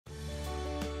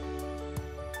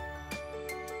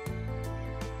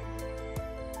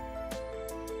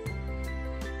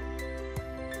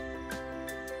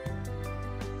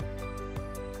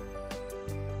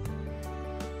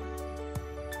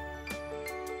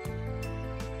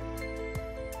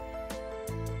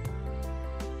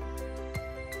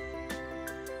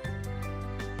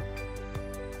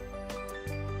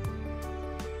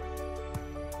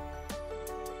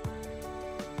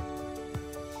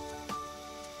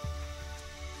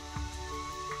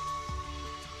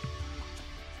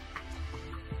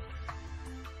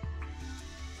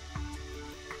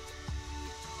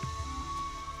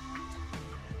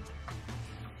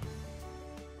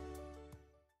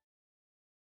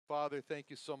Father, thank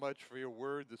you so much for your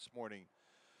word this morning.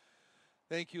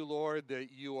 Thank you, Lord, that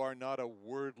you are not a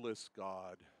wordless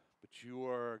God, but you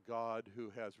are a God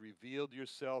who has revealed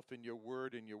yourself in your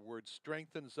word, and your word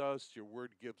strengthens us, your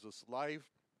word gives us life,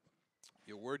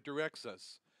 your word directs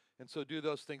us. And so do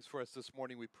those things for us this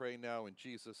morning, we pray now in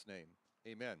Jesus' name.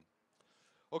 Amen.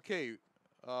 Okay,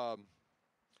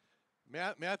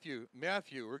 Matthew,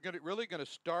 we're really going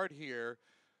to start here.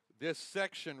 This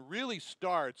section really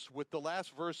starts with the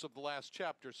last verse of the last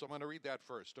chapter, so I'm going to read that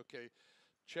first, okay?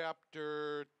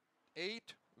 Chapter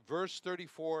 8, verse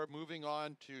 34, moving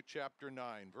on to chapter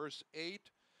 9.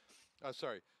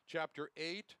 Chapter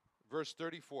 8, verse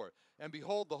 34. And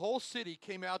behold, the whole city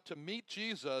came out to meet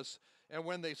Jesus, and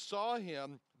when they saw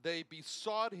him, they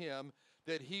besought him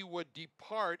that he would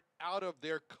depart out of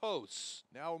their coasts.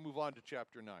 Now we'll move on to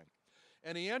chapter 9.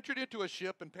 And he entered into a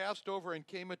ship and passed over and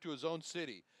came into his own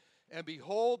city. And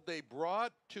behold, they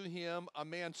brought to him a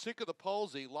man sick of the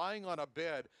palsy, lying on a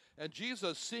bed. And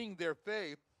Jesus, seeing their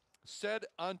faith, said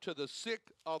unto the sick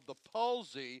of the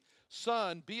palsy,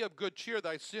 Son, be of good cheer,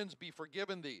 thy sins be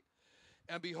forgiven thee.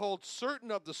 And behold,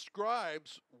 certain of the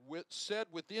scribes said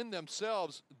within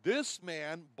themselves, This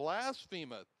man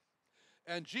blasphemeth.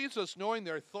 And Jesus, knowing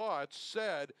their thoughts,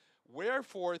 said,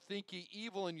 Wherefore think ye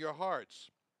evil in your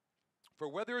hearts? For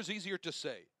whether is easier to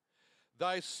say,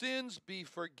 Thy sins be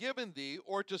forgiven thee,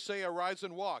 or to say, Arise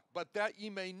and walk? But that ye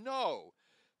may know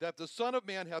that the Son of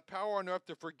Man hath power on earth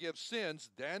to forgive sins,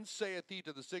 then saith he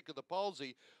to the sick of the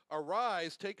palsy,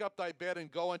 Arise, take up thy bed, and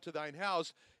go unto thine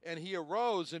house. And he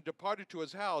arose and departed to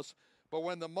his house. But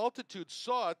when the multitude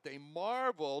saw it, they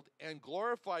marveled and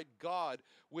glorified God,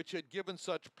 which had given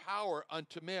such power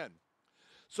unto men.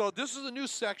 So this is a new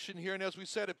section here, and as we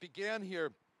said, it began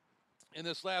here in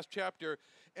this last chapter,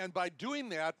 and by doing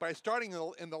that, by starting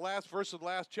in the last verse of the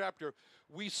last chapter,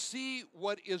 we see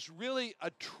what is really a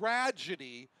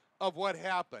tragedy of what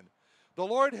happened. The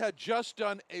Lord had just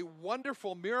done a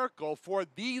wonderful miracle for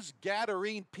these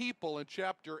Gadarene people in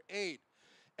chapter 8,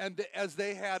 and as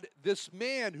they had this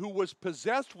man who was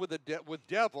possessed with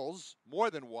devils, more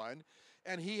than one,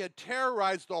 and he had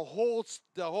terrorized the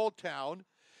whole town.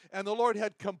 And the Lord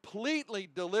had completely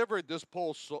delivered this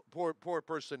poor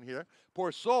person here,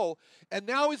 poor soul, and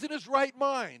now he's in his right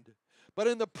mind. But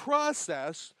in the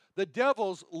process, the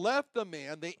devils left the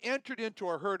man, they entered into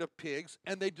a herd of pigs,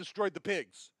 and they destroyed the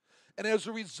pigs. And as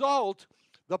a result,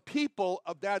 the people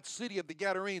of that city of the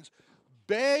Gadarenes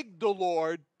begged the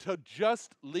Lord to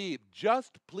just leave,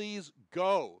 just please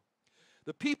go.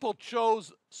 The people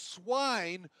chose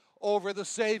swine over the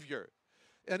Savior.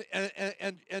 And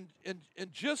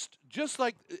just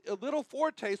like a little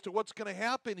foretaste of what's going to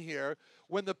happen here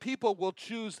when the people will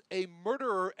choose a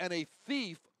murderer and a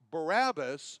thief,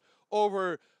 Barabbas,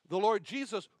 over the Lord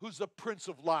Jesus, who's the Prince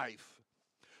of Life.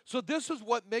 So this is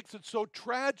what makes it so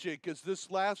tragic, is this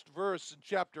last verse in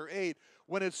chapter 8,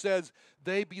 when it says,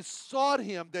 they besought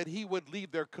him that he would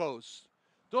leave their coast.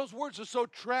 Those words are so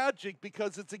tragic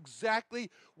because it's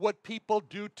exactly what people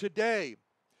do today.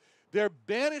 They're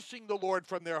banishing the Lord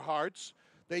from their hearts.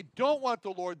 They don't want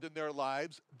the Lord in their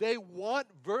lives. They want,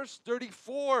 verse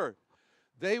 34,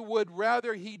 they would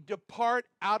rather he depart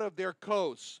out of their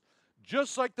coasts.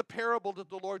 Just like the parable that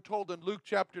the Lord told in Luke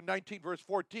chapter 19, verse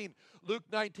 14. Luke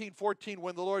 19:14,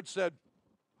 when the Lord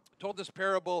told this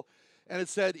parable, and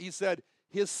he said,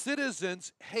 his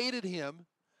citizens hated him,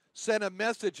 sent a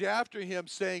message after him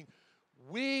saying,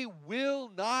 we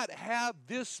will not have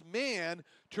this man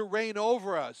to reign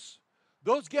over us.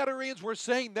 Those Gadarenes were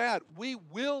saying that. We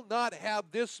will not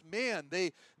have this man.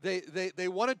 They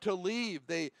wanted to leave.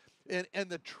 And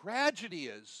the tragedy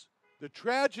is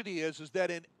that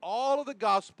in all of the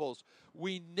Gospels,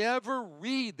 we never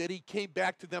read that he came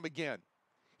back to them again.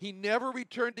 He never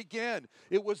returned again.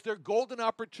 It was their golden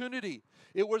opportunity.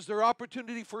 It was their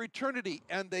opportunity for eternity.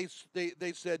 And they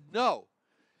said no.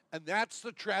 And that's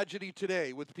the tragedy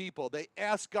today with people. They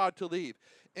ask God to leave,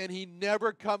 and he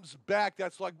never comes back.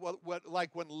 That's like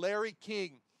when Larry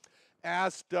King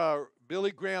asked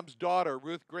Billy Graham's daughter,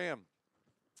 Ruth Graham,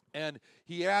 and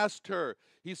he asked her,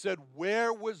 he said,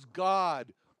 where was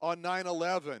God on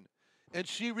 9/11? And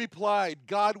she replied,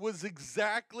 God was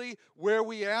exactly where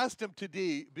we asked him to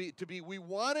be. We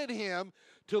wanted him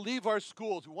to leave our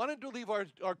schools. We wanted him to leave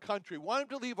our country. We wanted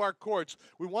him to leave our courts.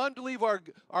 We wanted him to leave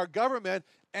our government.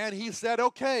 And he said,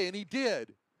 okay, and he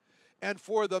did. And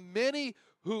for the many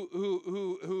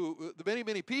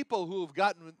many people who have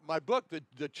gotten my book,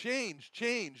 the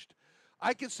changed,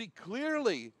 I can see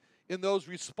clearly in those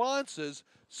responses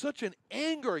such an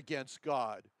anger against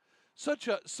God. Such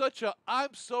a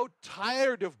I'm so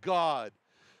tired of God.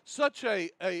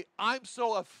 I'm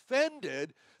so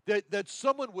offended that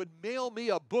someone would mail me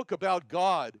a book about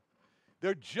God.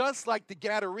 They're just like the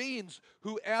Gadarenes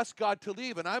who asked God to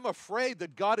leave, and I'm afraid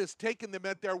that God has taken them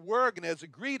at their word and has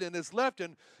agreed and has left.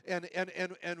 And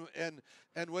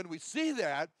when we see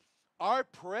that, our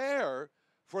prayer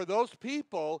for those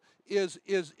people is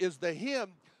the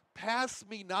hymn, "Pass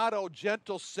me not, O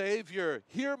gentle Savior,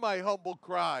 hear my humble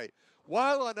cry.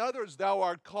 While on others thou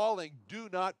art calling, do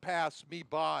not pass me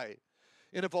by."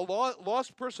 And if a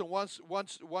lost person wants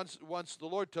the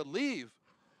Lord to leave,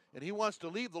 and he wants to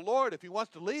leave the Lord, if he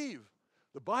wants to leave,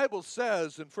 the Bible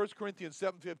says in 1 Corinthians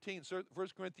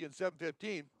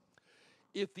 7:15,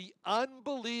 if the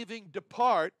unbelieving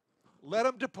depart, let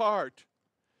them depart.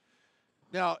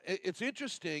 Now, it's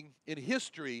interesting in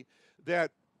history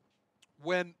that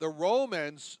when the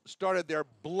Romans started their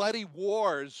bloody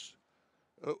wars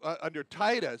under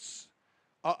Titus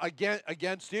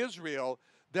against Israel,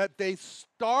 that they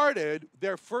started,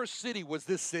 their first city was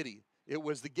this city. It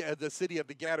was the city of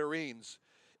the Gadarenes.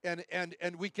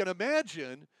 And we can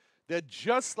imagine that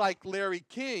just like Larry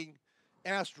King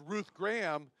asked Ruth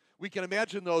Graham, we can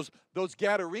imagine those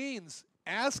Gadarenes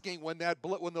asking when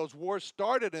those wars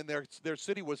started and their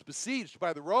city was besieged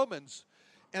by the Romans,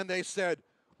 and they said,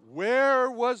 "Where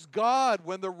was God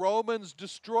when the Romans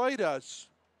destroyed us?"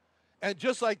 And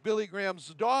just like Billy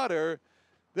Graham's daughter,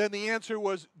 then the answer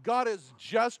was, God is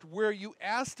just where you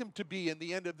asked him to be in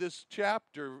the end of this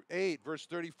chapter 8, verse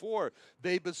 34.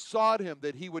 They besought him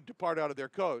that he would depart out of their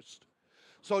coast.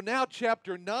 So now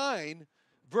chapter 9,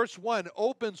 verse 1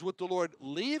 opens with the Lord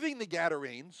leaving the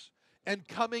Gadarenes and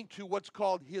coming to what's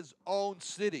called his own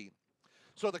city.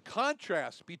 So the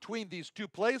contrast between these two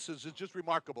places is just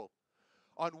remarkable.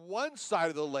 On one side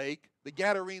of the lake, the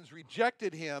Gadarenes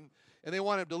rejected him and they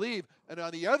wanted him to leave. And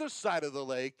on the other side of the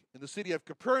lake, in the city of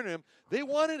Capernaum, they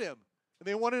wanted him, and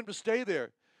they wanted him to stay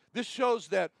there. This shows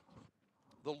that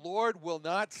the Lord will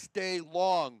not stay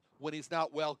long when he's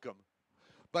not welcome,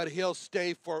 but he'll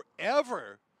stay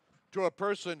forever to a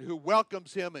person who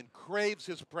welcomes him and craves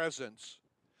his presence.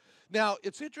 Now,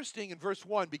 it's interesting in verse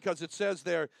 1 because it says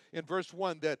there in verse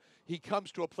 1 that he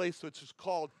comes to a place which is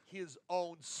called his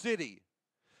own city.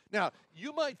 Now,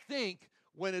 you might think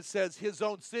when it says his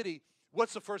own city,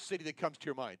 what's the first city that comes to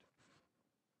your mind?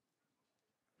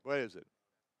 What is it?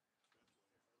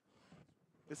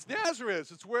 It's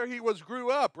Nazareth. It's where he grew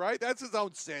up, right? That's his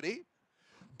own city.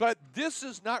 But this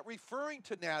is not referring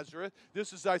to Nazareth.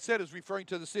 This, as I said, is referring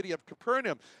to the city of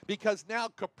Capernaum, because now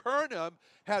Capernaum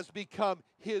has become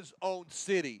his own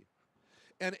city.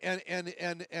 And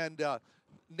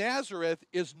Nazareth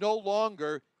is no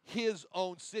longer his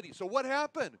own city. So what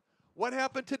happened? What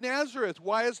happened to Nazareth?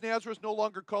 Why is Nazareth no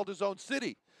longer called his own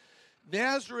city?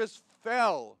 Nazareth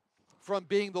fell from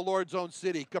being the Lord's own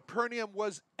city. Capernaum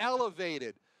was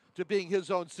elevated to being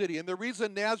his own city. And the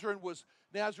reason Nazareth was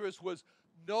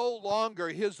no longer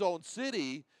his own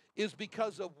city is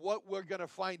because of what we're going to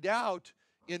find out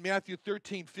in Matthew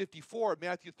 13:54.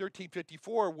 Matthew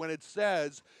 13:54, when it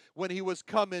says, when he was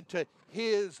come into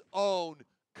his own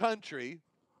country,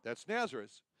 that's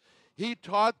Nazareth, he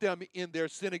taught them in their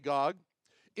synagogue,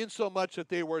 insomuch that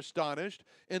they were astonished,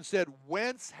 and said,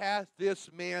 "Whence hath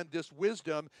this man this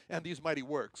wisdom and these mighty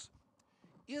works?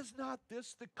 Is not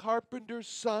this the carpenter's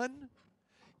son?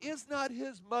 Is not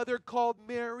his mother called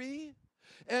Mary?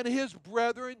 And his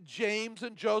brethren James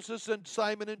and Joseph and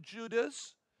Simon and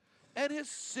Judas? And his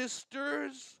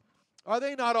sisters, are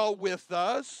they not all with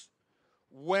us?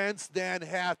 Whence then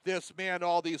hath this man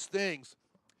all these things?"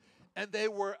 And they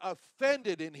were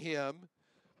offended in him.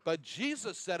 But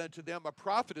Jesus said unto them, "A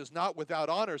prophet is not without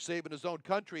honor, save in his own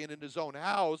country and in his own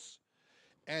house."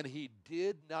 And he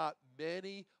did not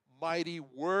many mighty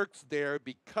works there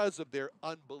because of their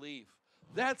unbelief.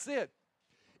 That's it.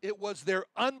 It was their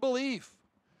unbelief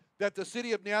that the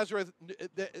city of Nazareth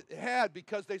had,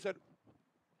 because they said,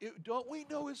 "Don't we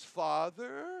know his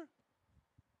father?"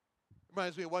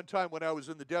 Reminds me of one time when I was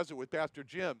in the desert with Pastor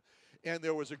Jim, and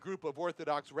there was a group of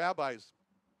Orthodox rabbis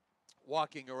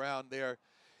walking around there.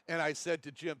 And I said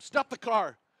to Jim, "Stop the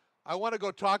car. I want to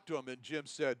go talk to him." And Jim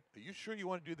said, "Are you sure you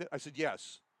want to do that?" I said,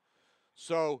 "Yes."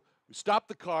 So we stopped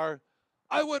the car.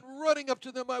 I went running up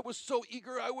to them. I was so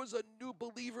eager. I was a new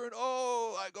believer. And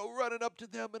I go running up to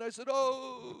them. And I said,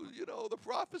 the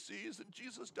prophecies. And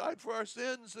Jesus died for our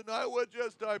sins. And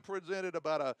I presented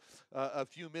about a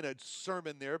few minutes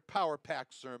sermon there,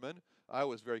 power-packed sermon. I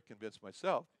was very convinced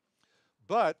myself.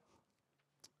 But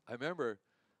I remember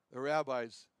the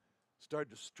rabbis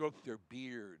started to stroke their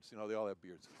beards. They all have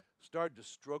beards. Started to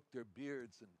stroke their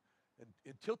beards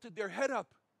and tilted their head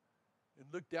up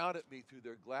and looked down at me through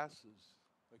their glasses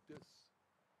like this.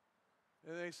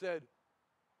 And they said,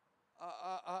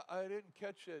 I didn't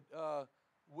catch it.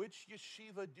 Which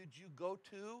yeshiva did you go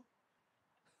to?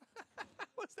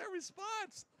 What's their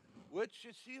response? Which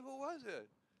yeshiva was it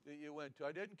that you went to?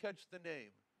 I didn't catch the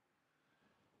name.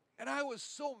 And I was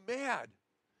so mad.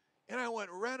 And I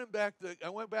went back to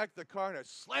the car and I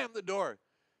slammed the door.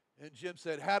 And Jim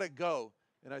said, how'd it go?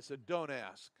 And I said, don't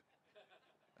ask.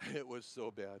 It was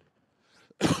so bad.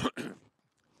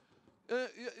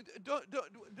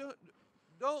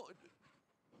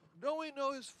 Don't we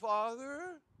know his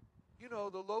father? You know,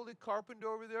 the lowly carpenter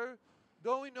over there.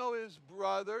 Don't we know his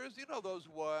brothers? You know those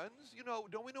ones. You know,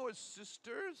 don't we know his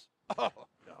sisters? Oh,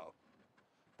 no.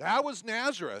 That was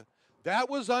Nazareth. That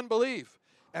was unbelief.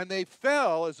 And they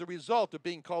fell as a result of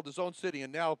being called his own city.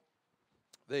 And now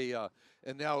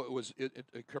it was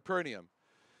Capernaum.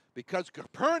 Because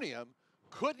Capernaum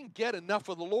couldn't get enough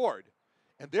of the Lord.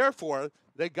 And therefore,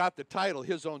 they got the title,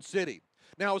 his own city.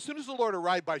 Now, as soon as the Lord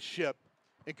arrived by ship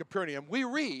in Capernaum, we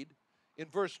read in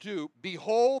verse 2,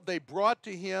 behold, they brought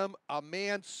to him a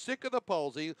man sick of the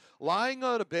palsy, lying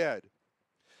on a bed.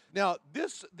 Now,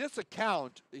 this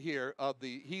account here of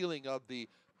the healing of the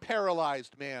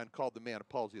paralyzed man called the man of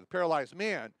palsy, the paralyzed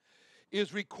man,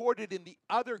 is recorded in the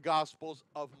other Gospels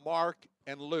of Mark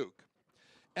and Luke.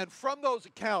 And from those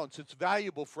accounts, it's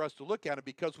valuable for us to look at it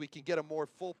because we can get a more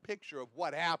full picture of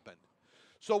what happened.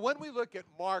 So when we look at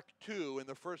Mark 2, in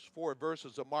the first 4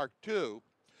 verses of Mark 2,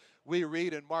 we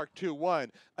read in Mark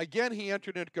 2:1, again he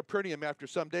entered into Capernaum after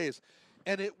some days,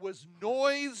 and it was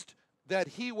noised that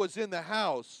he was in the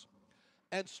house,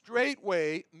 and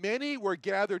straightway many were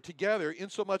gathered together,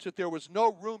 insomuch that there was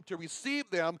no room to receive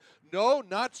them, no,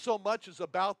 not so much as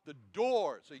about the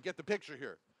door. So you get the picture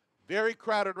here. Very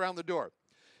crowded around the door.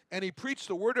 And he preached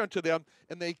the word unto them,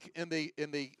 and they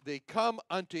come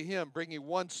unto him, bringing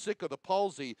one sick of the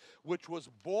palsy, which was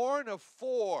born of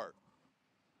 4.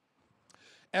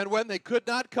 And when they could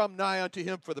not come nigh unto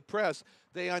him for the press,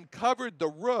 they uncovered the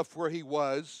roof where he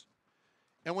was,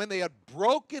 and when they had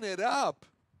broken it up,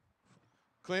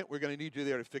 Clint, we're going to need you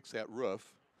there to fix that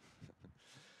roof.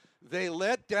 They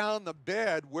let down the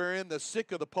bed wherein the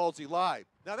sick of the palsy lie.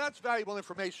 Now that's valuable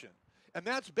information. And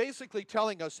that's basically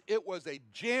telling us it was a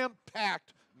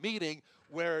jam-packed meeting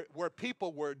where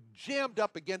people were jammed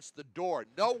up against the door.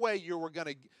 No way you were going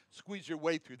to squeeze your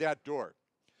way through that door.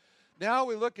 Now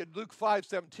we look at Luke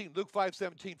 5:17. Luke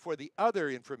 5:17 for the other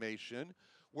information,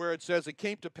 where it says, it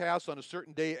came to pass on a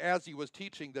certain day as he was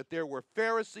teaching that there were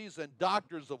Pharisees and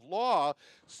doctors of law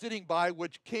sitting by,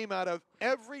 which came out of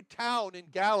every town in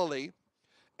Galilee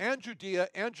and Judea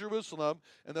and Jerusalem,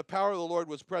 and the power of the Lord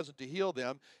was present to heal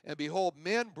them. And behold,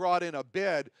 men brought in a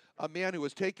bed a man who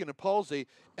was taken in palsy,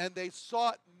 and they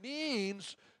sought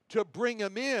means to bring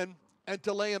him in and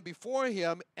to lay him before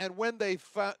him. And when they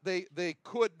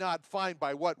could not find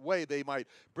by what way they might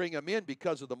bring him in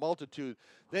because of the multitude,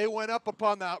 they went up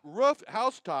upon the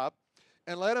housetop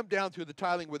and let him down through the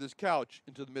tiling with his couch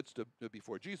into the midst of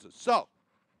before Jesus. So,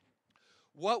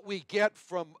 what we get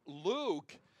from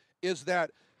Luke is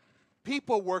that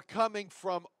people were coming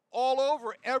from all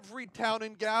over every town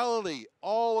in Galilee,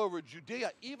 all over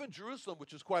Judea, even Jerusalem,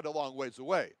 which is quite a long ways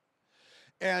away.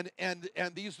 And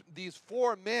these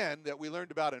 4 men that we learned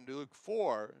about in Luke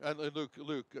 4,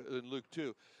 Luke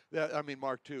 2,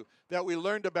 Mark 2, that we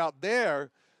learned about there,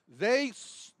 they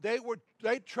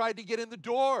tried to get in the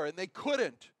door and they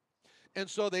couldn't. And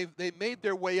so they made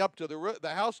their way up to the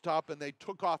housetop and they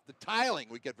took off the tiling.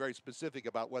 We get very specific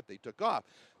about what they took off.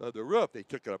 The roof, they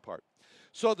took it apart.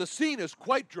 So the scene is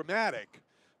quite dramatic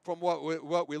from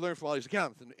what we learned from all these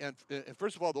accounts. And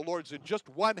first of all, the Lord's in just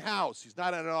one house. He's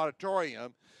not in an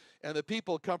auditorium. And the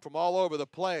people come from all over the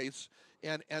place.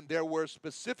 And there were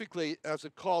specifically, as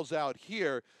it calls out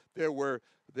here,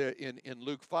 in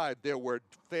Luke 5, there were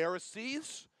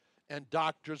Pharisees and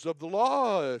doctors of the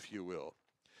law, if you will.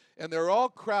 And they're all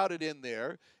crowded in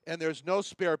there, and there's no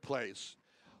spare place.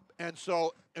 And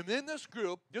in this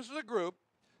is a group,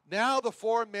 now the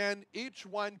 4 men, each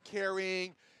one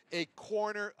carrying a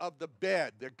corner of the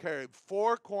bed. They're carrying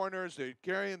 4 corners, they're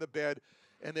carrying the bed,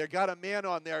 and they've got a man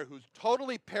on there who's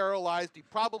totally paralyzed. He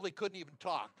probably couldn't even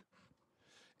talk.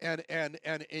 And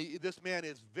this man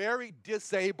is very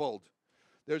disabled.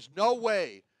 There's no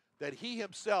way that he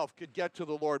himself could get to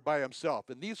the Lord by himself.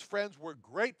 And these friends were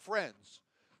great friends.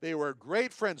 They were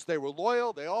great friends. They were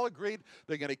loyal. They all agreed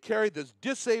they're going to carry this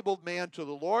disabled man to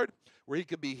the Lord where he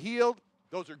could be healed.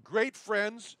 Those are great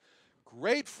friends.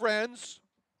 Great friends.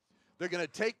 They're going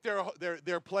to take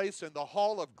their place in the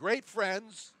hall of great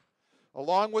friends,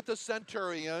 along with the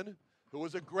centurion, who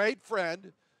was a great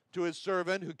friend. to his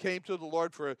servant who came to the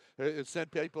Lord for,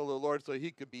 sent people to the Lord so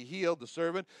he could be healed, the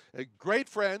servant. Great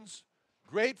friends,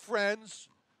 great friends.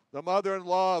 The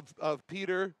mother-in-law of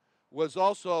Peter was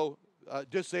also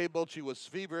disabled. She was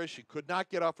feverish. She could not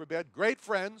get off her bed. Great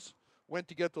friends went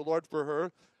to get the Lord for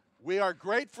her. We are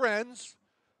great friends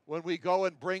when we go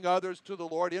and bring others to the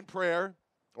Lord in prayer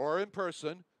or in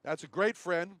person. That's a great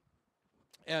friend.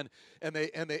 And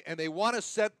they want to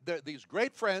set these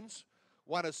great friends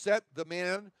want to set the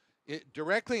man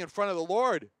directly in front of the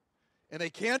Lord, and they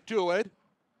can't do it.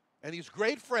 And these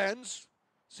great friends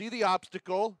see the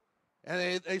obstacle,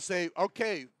 and they say,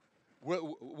 "Okay,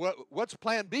 what's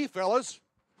Plan B, fellas?"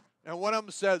 And one of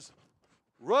them says,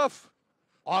 "Roof."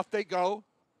 Off they go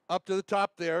up to the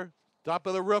top there, top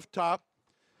of the rooftop.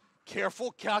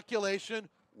 Careful calculation.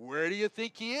 Where do you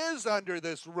think he is under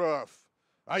this roof?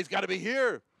 Oh, he's got to be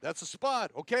here. That's the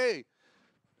spot. Okay.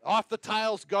 Off the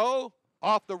tiles go.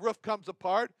 Off the roof comes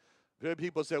apart. Then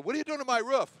people say, "What are you doing to my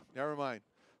roof?" Never mind.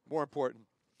 More important.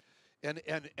 And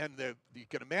you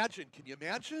can imagine. Can you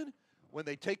imagine when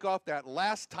they take off that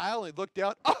last tile and look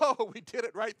down? Oh, we did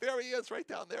it right there. He is right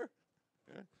down there.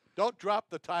 Yeah. Don't drop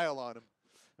the tile on him.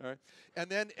 All right.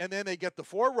 And then they get the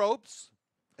 4 ropes,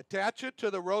 attach it to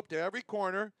the rope to every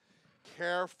corner,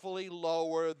 carefully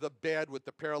lower the bed with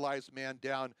the paralyzed man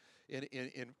down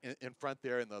in front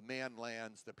there, and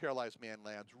the paralyzed man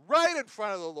lands right in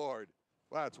front of the Lord.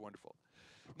 Wow, that's wonderful.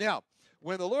 Now,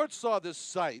 when the Lord saw this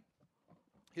sight,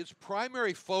 his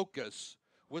primary focus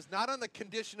was not on the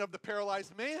condition of the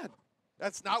paralyzed man.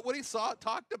 That's not what he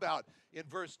talked about in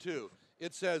verse 2.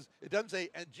 It doesn't say,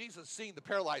 "And Jesus seeing the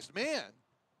paralyzed man."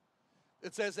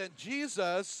 It says, "And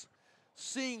Jesus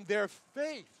seeing their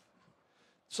faith."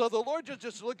 So the Lord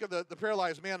just looked at the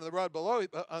paralyzed man on the road below,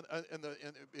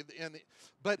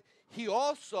 but he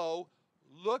also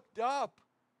looked up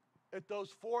at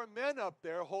those 4 men up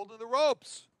there holding the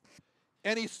ropes,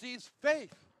 and he sees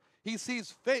faith. He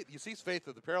sees faith. He sees faith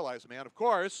of the paralyzed man, of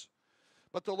course,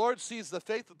 but the Lord sees the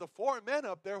faith of the 4 men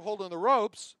up there holding the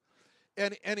ropes,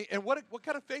 and what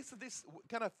kind of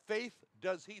faith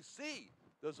does he see?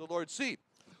 Does the Lord see?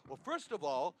 Well, first of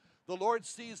all, the Lord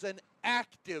sees an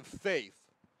active faith.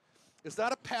 It's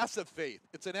not a passive faith.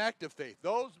 It's an active faith.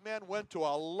 Those men went to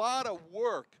a lot of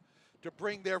work to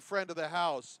bring their friend to the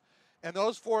house. And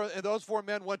those four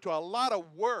men went to a lot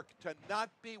of work to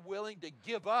not be willing to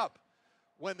give up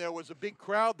when there was a big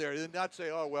crowd there. They did not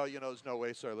say, "Oh, well, there's no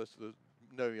way, sir. Let's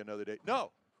know you another day."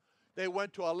 No. They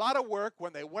went to a lot of work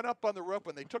when they went up on the roof,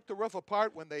 when they took the roof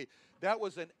apart, that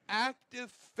was an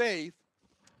active faith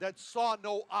that saw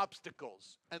no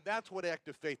obstacles. And that's what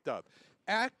active faith does.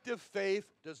 Active faith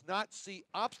does not see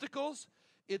obstacles.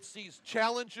 It sees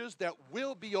challenges that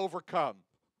will be overcome.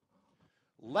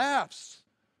 Laughs,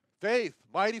 faith,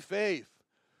 mighty faith.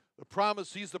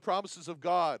 Sees the promises of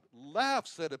God.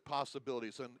 Laughs at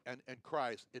impossibilities and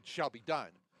cries, "It shall be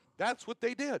done." That's what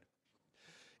they did.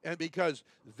 And because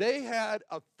they had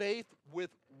a faith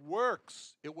with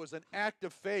works, it was an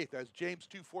active faith, as James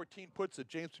 2:14 puts it,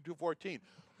 James 2:14.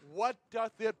 "What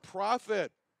doth it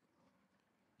profit?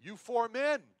 You 4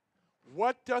 men,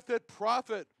 what doth it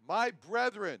profit, my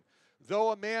brethren,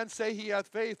 though a man say he hath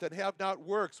faith and have not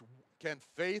works? Can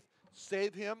faith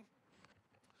save him?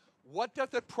 What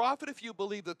doth it profit if you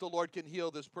believe that the Lord can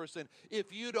heal this person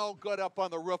if you don't get up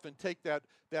on the roof and take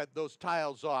those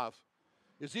tiles off?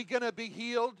 Is he going to be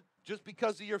healed just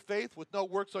because of your faith with no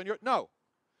works on your? No.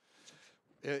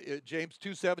 James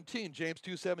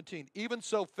 2:17. "Even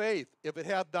so faith, if it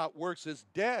hath not works, is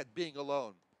dead, being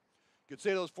alone." You could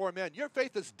say to those 4 men, "Your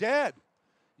faith is dead.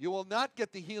 You will not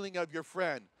get the healing of your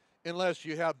friend unless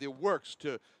you have the works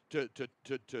to do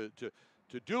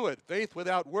it." Faith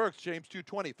without works, James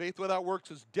 2:20. Faith without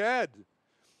works is dead.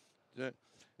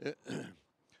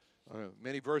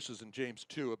 Many verses in James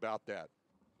 2 about that.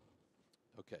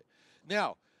 Okay.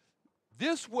 Now,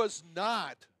 this was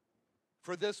not,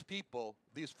 for this people,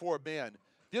 these 4 men,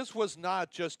 this was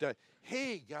not just a,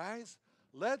 "Hey, guys,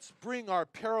 let's bring our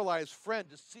paralyzed friend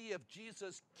to see if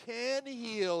Jesus can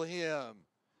heal him."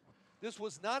 This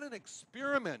was not an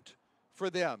experiment for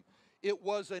them. It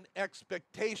was an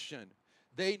expectation.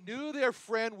 They knew their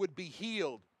friend would be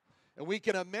healed. And we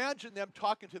can imagine them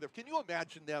talking to can you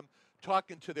imagine them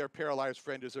talking to their paralyzed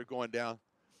friend as they're going down?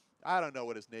 I don't know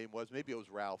what his name was. Maybe it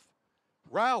was Ralph.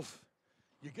 "Ralph,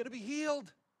 you're going to be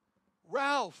healed.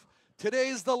 Ralph,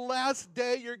 today's the last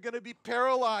day you're going to be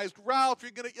paralyzed. Ralph,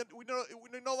 we're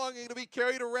no longer going to be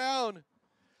carried around."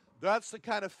 That's the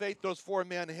kind of faith those 4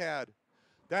 men had.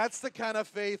 That's the kind of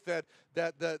faith that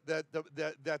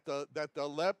the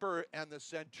leper and the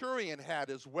centurion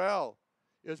had as well.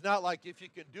 It's not like, "If you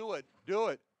can do it, do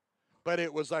it." But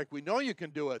it was like, we know you can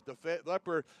do it. The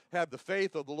leper had the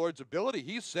faith of the Lord's ability.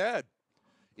 He said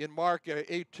in Mark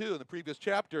 8:2, in the previous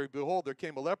chapter, behold, there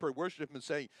came a leper, worshiped him, and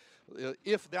saying,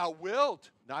 if thou wilt,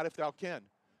 not if thou can,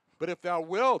 but if thou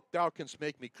wilt, thou canst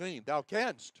make me clean. Thou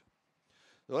canst.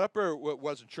 The leper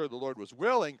wasn't sure the Lord was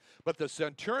willing, but the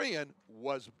centurion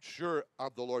was sure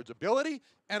of the Lord's ability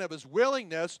and of his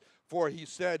willingness, for he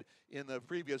said in the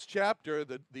previous chapter,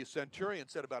 the centurion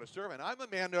said about a servant, I'm a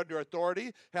man under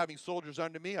authority, having soldiers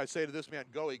under me. I say to this man,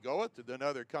 go, he goeth, to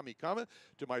another, come, he cometh,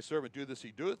 to my servant, do this,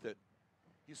 he doeth it.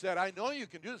 He said, I know you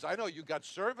can do this. I know you got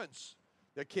servants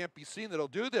that can't be seen that'll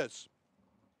do this.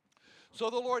 So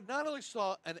the Lord not only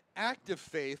saw an active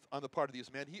faith on the part of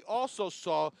these men, he also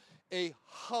saw a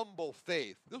humble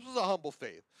faith. This was a humble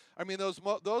faith. I mean, those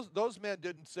men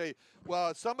didn't say,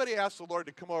 well, somebody asked the Lord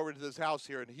to come over to this house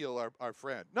here and heal our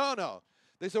friend. No.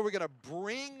 They said, we're going to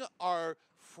bring our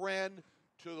friend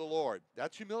to the Lord.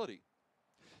 That's humility.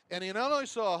 And he not only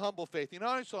saw a humble faith, he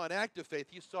not only saw an active faith,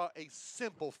 he saw a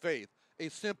simple faith. A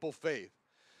simple faith.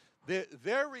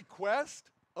 Their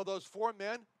request of those four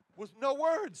men was no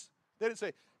words. They didn't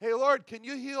say, hey, Lord, can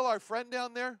you heal our friend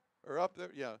down there? Or up there?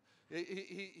 Yeah.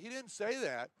 He didn't say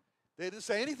that. They didn't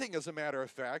say anything, as a matter of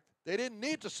fact. They didn't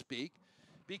need to speak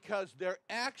because their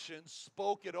actions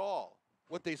spoke it all.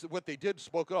 What they did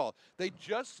spoke it all. They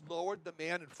just lowered the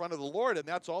man in front of the Lord, and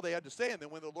that's all they had to say. And then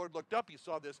when the Lord looked up, he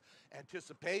saw this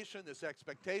anticipation, this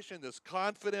expectation, this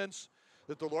confidence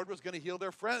that the Lord was going to heal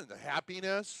their friend, the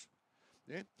happiness.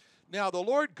 Okay? Now, the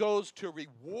Lord goes to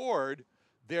reward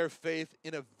their faith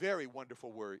in a very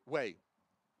wonderful way.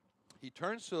 He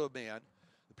turns to the man,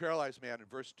 the paralyzed man in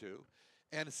verse 2,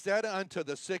 and said unto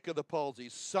the sick of the palsy,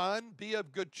 Son, be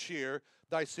of good cheer,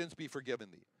 thy sins be forgiven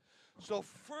thee. So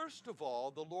first of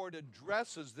all, the Lord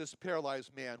addresses this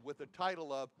paralyzed man with the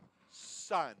title of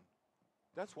son.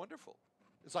 That's wonderful.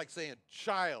 It's like saying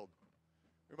child.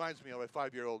 Reminds me of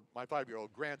my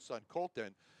five-year-old grandson,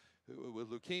 Colton, who with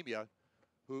leukemia,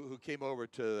 who came over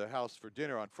to the house for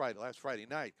dinner on last Friday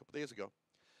night, a couple days ago.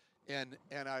 And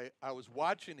I was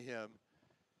watching him,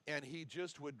 and he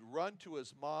just would run to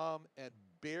his mom and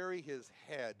bury his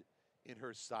head in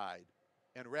her side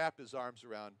and wrap his arms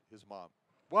around his mom.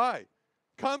 Why?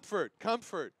 Comfort,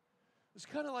 comfort. It's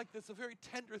kind of like this, a very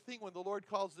tender thing when the Lord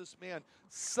calls this man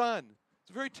son. It's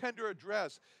a very tender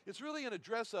address. It's really an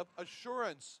address of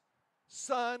assurance.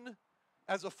 Son,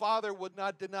 as a father would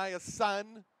not deny a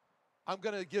son, I'm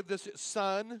going to give this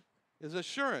son is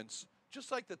assurance.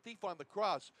 Just like the thief on the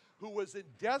cross, who was in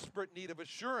desperate need of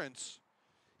assurance.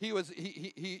 He knew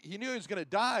he was going to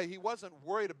die. He wasn't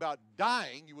worried about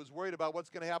dying. He was worried about what's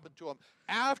going to happen to him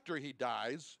after he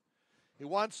dies. He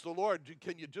wants the Lord,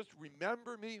 can you just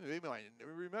remember me?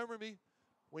 Remember me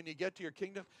when you get to your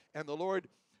kingdom? And the Lord,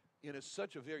 in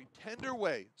such a very tender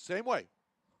way, same way,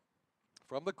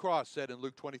 from the cross said in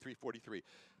Luke 23:43,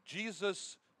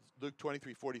 Luke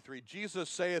 23:43, Jesus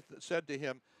said to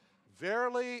him,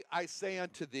 Verily I say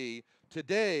unto thee,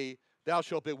 today thou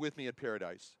shalt be with me in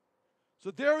paradise. So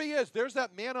there he is. There's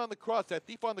that man on the cross, that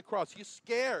thief on the cross. He's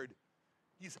scared.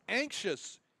 He's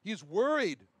anxious. He's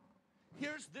worried.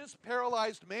 Here's this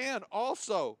paralyzed man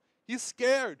also. He's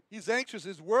scared. He's anxious.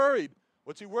 He's worried.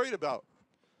 What's he worried about?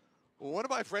 Well, one of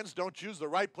my friends don't choose the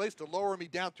right place to lower me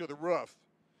down through the roof.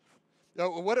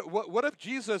 What if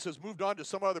Jesus has moved on to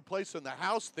some other place in the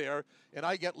house there and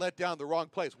I get let down the wrong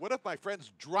place? What if my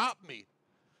friends drop me?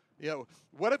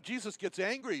 What if Jesus gets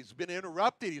angry? He's been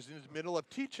interrupted. He's in the middle of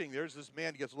teaching. There's this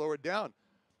man gets lowered down.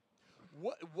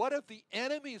 What if the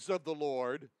enemies of the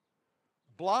Lord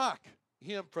block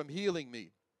him from healing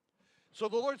me? So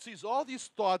the Lord sees all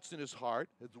these thoughts in his heart,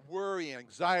 his worry,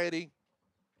 anxiety,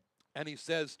 and he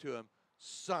says to him,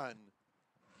 Son,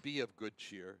 be of good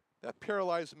cheer. That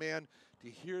paralyzed man, to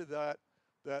hear that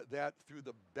through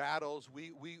the battles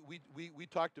we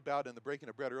talked about in the breaking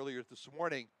of bread earlier this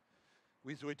morning.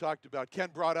 We talked about, Ken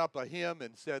brought up a hymn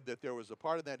and said that there was a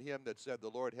part of that hymn that said the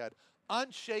Lord had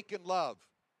unshaken love.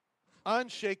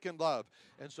 Unshaken love.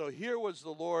 And so here was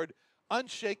the Lord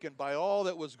unshaken by all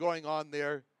that was going on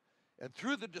there. And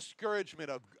through the discouragement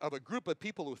of a group of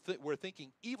people who were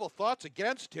thinking evil thoughts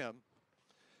against him,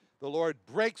 the Lord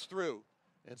breaks through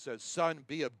and says, Son,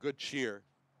 be of good cheer.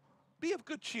 Be of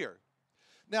good cheer.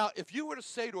 Now, if you were to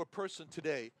say to a person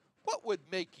today, what would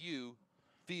make you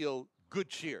feel good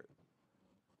cheer?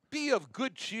 Be of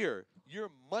good cheer. Your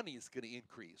money's going to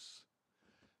increase.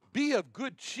 Be of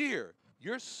good cheer.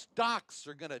 Your stocks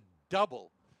are going to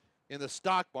double in the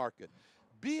stock market.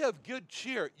 Be of good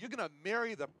cheer. You're going to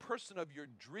marry the person of your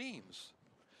dreams.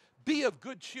 Be of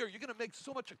good cheer. You're going to make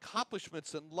so much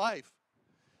accomplishments in life.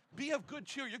 Be of good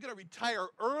cheer. You're going to retire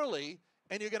early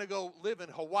and you're going to go live in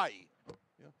Hawaii.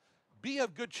 You know? Be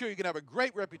of good cheer. You're going to have a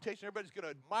great reputation. Everybody's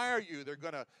going to admire you. They're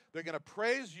going to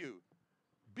praise you.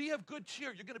 Be of good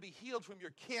cheer. You're going to be healed from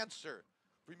your cancer,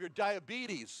 from your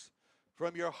diabetes,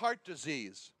 from your heart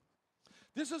disease.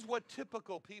 This is what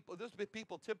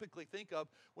people typically think of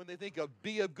when they think of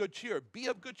be of good cheer. Be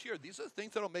of good cheer. These are the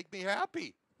things that will make me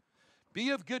happy. Be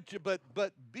of good cheer,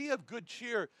 but be of good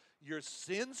cheer. Your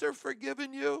sins are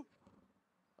forgiven you.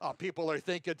 Oh, people are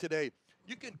thinking today,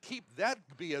 you can keep that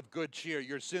be of good cheer.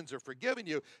 Your sins are forgiven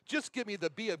you. Just give me the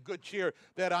be of good cheer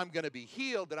that I'm going to be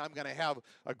healed, that I'm going to have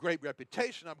a great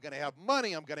reputation, I'm going to have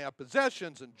money, I'm going to have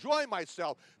possessions, enjoy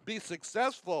myself, be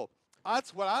successful.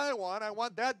 That's what I want. I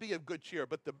want that be of good cheer.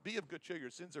 But the be of good cheer, your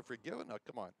sins are forgiven? Oh,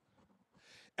 come on.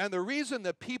 And the reason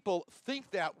that people think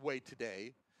that way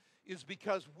today is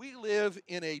because we live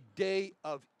in a day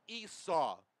of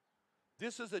Esau.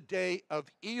 This is a day of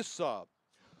Esau,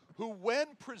 who when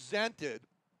presented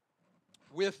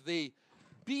with the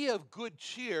be of good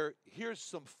cheer, here's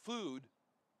some food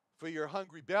for your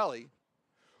hungry belly,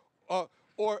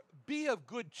 or be of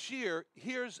good cheer,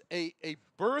 here's a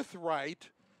birthright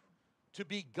to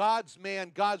be God's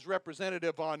man, God's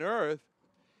representative on earth.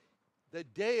 The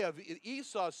day of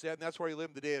Esau said, and that's where he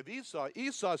lived the day of Esau.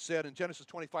 Esau said in Genesis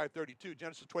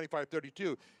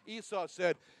 25:32, Esau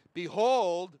said,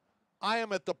 behold, I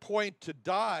am at the point to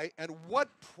die, and what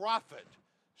profit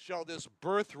shall this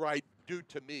birthright do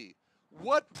to me?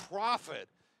 What profit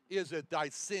is it thy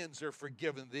sins are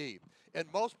forgiven thee?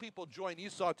 And most people join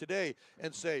Esau today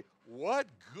and say, what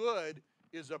good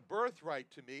is a birthright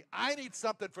to me? I need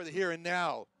something for the here and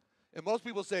now. And most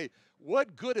people say,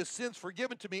 what good is sins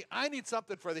forgiven to me? I need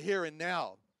something for the here and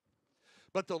now.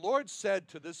 But the Lord said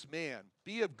to this man,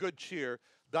 be of good cheer,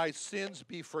 thy sins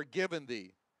be forgiven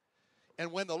thee.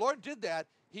 And when the Lord did that,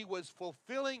 he was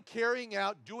fulfilling, carrying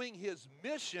out, doing his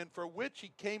mission for which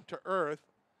he came to earth,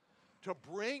 to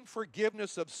bring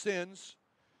forgiveness of sins,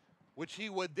 which he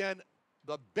would then,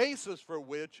 the basis for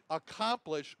which,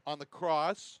 accomplish on the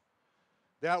cross.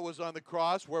 That was on the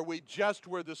cross where we just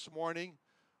were this morning.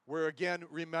 We're again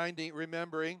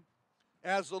remembering,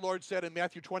 as the Lord said in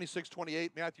Matthew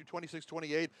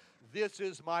 26:28, this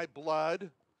is my blood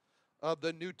of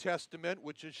the New Testament,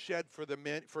 which is shed for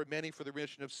many for the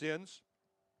remission of sins.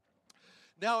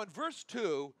 Now in verse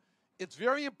 2, it's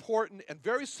very important and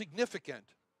very significant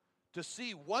to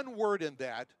see one word in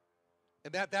that,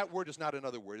 and that word is not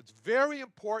another word. It's very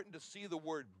important to see the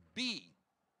word be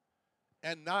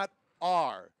and not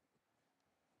are.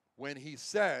 When he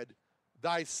said,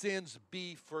 thy sins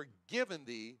be forgiven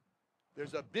thee,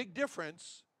 there's a big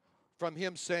difference from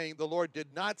him saying, the Lord did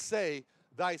not say,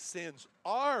 thy sins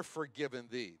are forgiven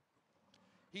thee.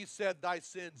 He said, thy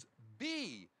sins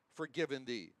be forgiven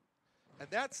thee. And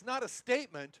that's not a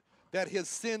statement that his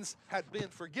sins had been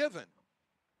forgiven,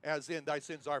 as in, thy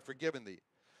sins are forgiven thee.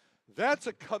 That's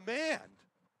a command.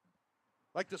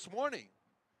 Like this morning,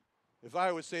 if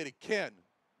I would say to Ken,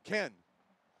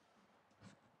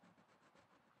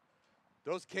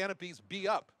 those canopies be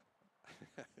up.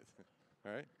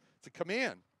 All right? It's a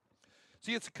command.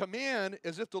 See, it's a command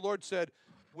as if the Lord said,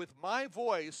 with my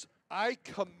voice, I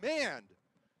command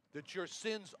that your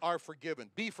sins are forgiven.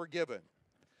 Be forgiven.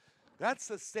 That's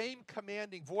the same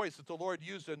commanding voice that the Lord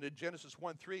used in Genesis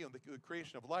 1:3 on the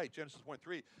creation of light. Genesis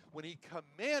 1:3, when he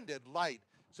commanded light,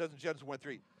 it says in Genesis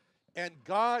 1:3, and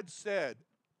God said,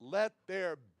 let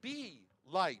there be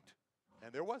light.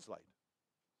 And there was light.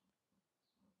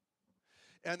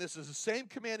 And this is the same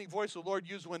commanding voice the Lord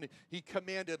used when he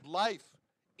commanded life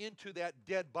into that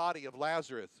dead body of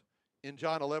Lazarus in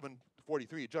John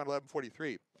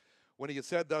 11:43. When he had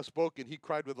said, thus spoken, he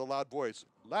cried with a loud voice,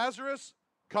 Lazarus,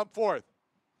 come forth.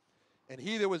 And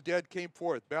he that was dead came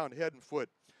forth, bound head and foot,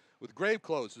 with grave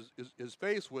clothes. His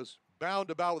face was bound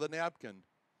about with a napkin.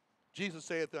 Jesus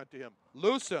saith unto him,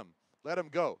 loose him, let him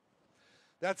go.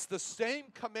 That's the same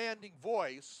commanding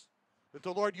voice that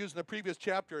the Lord used in the previous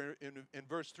chapter in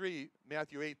verse 3,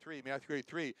 Matthew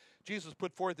 8:3. Jesus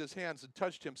put forth his hands and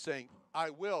touched him, saying, I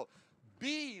will,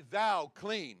 be thou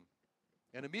clean.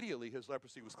 And immediately his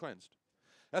leprosy was cleansed.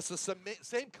 That's the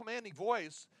same commanding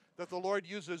voice that the Lord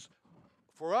uses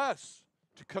for us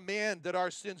to command that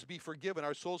our sins be forgiven,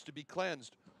 our souls to be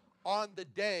cleansed on the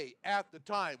day, at the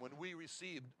time when we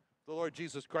received the Lord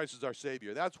Jesus Christ as our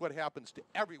Savior. That's what happens to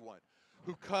everyone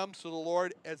who comes to the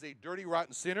Lord as a dirty,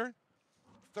 rotten sinner,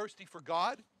 thirsty for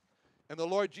God, and the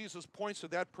Lord Jesus points to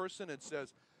that person and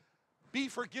says, be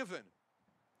forgiven,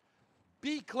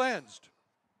 be cleansed.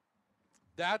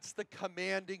 That's the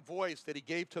commanding voice that he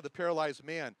gave to the paralyzed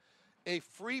man. A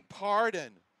free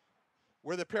pardon,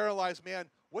 where the paralyzed man,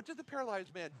 what did the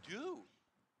paralyzed man do?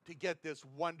 to get this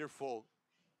wonderful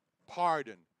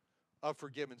pardon of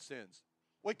forgiven sins?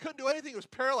 Well, he couldn't do anything. He was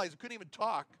paralyzed. He couldn't even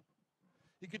talk.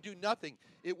 He could do nothing.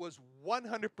 It was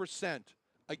 100%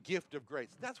 a gift of grace.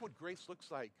 That's what grace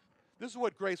looks like. This is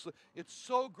what grace looks like. It's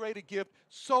so great a gift,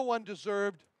 so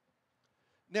undeserved.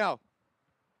 Now,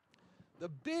 the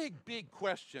big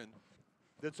question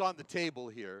that's on the table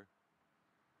here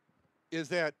is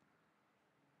that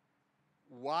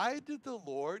why did the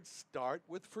Lord start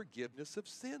with forgiveness of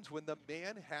sins when the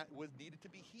man needed to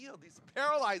be healed? He's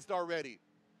paralyzed already.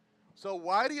 So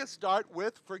why do you start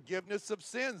with forgiveness of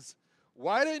sins?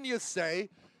 Why didn't you say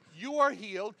you are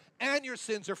healed and your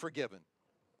sins are forgiven?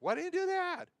 Why didn't you do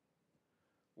that?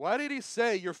 Why did he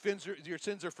say your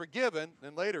sins are forgiven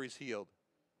and later he's healed?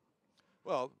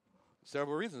 Well,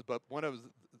 several reasons, but one of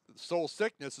soul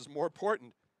sickness is more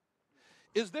important.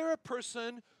 Is there a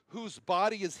person whose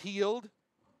body is healed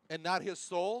and not his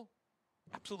soul?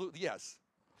 Absolutely, yes.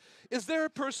 Is there a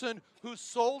person whose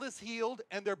soul is healed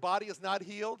and their body is not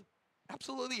healed?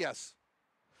 Absolutely, yes.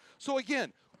 So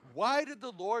again, why did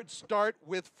the Lord start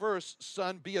with first,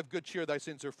 son, be of good cheer, thy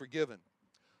sins are forgiven?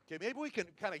 Okay, maybe we can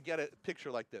kind of get a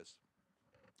picture like this.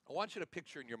 I want you to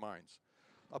picture in your minds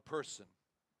a person,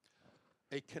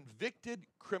 a convicted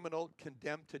criminal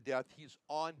condemned to death. He's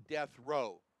on death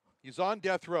row. He's on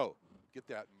death row. Get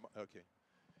that? Okay.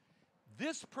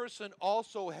 This person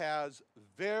also has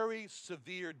very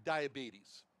severe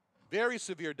diabetes. Very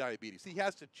severe diabetes. He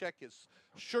has to check his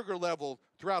sugar level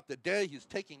throughout the day. He's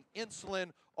taking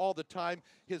insulin all the time.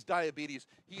 His diabetes,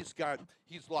 he's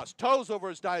lost toes over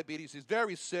his diabetes. He's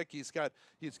very sick. He's got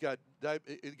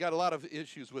a lot of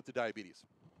issues with the diabetes.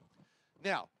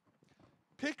 Now,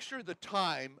 picture the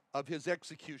time of his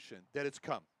execution, that it's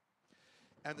come.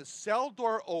 And the cell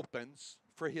door opens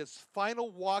for his final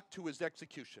walk to his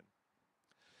execution.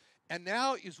 And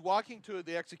now he's walking to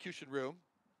the execution room.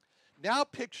 Now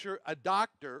picture a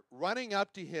doctor running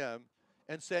up to him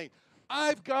and saying,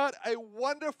 I've got a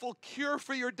wonderful cure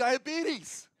for your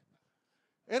diabetes.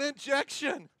 An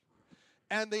injection.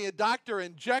 And the doctor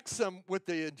injects him with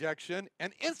the injection,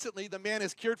 and instantly the man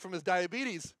is cured from his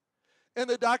diabetes. And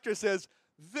the doctor says,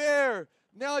 there,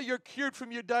 now you're cured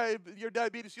from your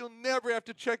diabetes. You'll never have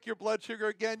to check your blood sugar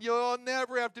again. You'll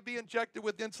never have to be injected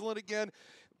with insulin again.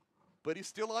 But he's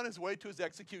still on his way to his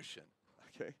execution,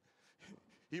 okay?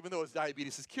 Even though his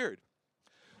diabetes is cured.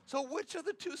 So which of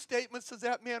the two statements does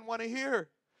that man want to hear?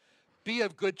 Be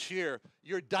of good cheer,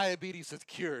 your diabetes is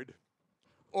cured.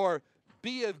 Or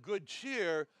be of good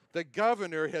cheer, the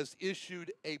governor has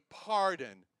issued a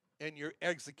pardon and your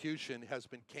execution has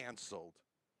been canceled.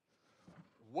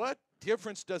 What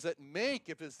difference does it make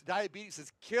if his diabetes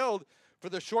is killed for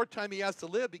the short time he has to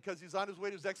live because he's on his way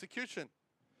to his execution?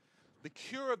 The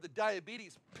cure of the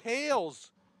diabetes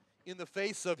pales in the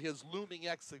face of his looming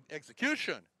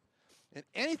execution. And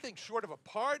anything short of a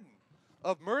pardon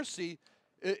of mercy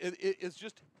is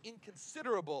just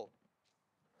inconsiderable.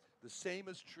 The same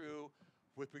is true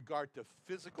with regard to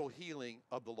physical healing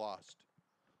of the lost.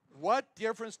 What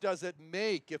difference does it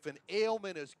make if an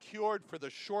ailment is cured for the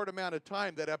short amount of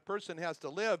time that a person has to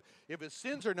live if his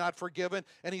sins are not forgiven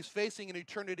and he's facing an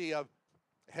eternity of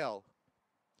hell?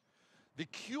 The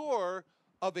cure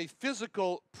of a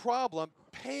physical problem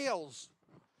pales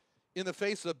in the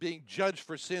face of being judged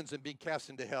for sins and being cast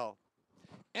into hell.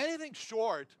 Anything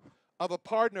short of a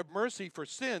pardon of mercy for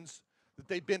sins that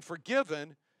they've been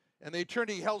forgiven and the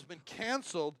eternity of hell's been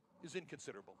canceled is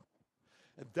inconsiderable.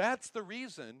 And that's the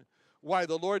reason why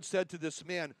the Lord said to this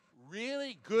man,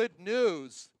 really good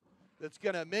news that's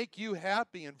going to make you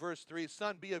happy in verse 3,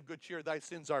 son, be of good cheer, thy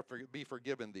sins are be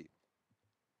forgiven thee.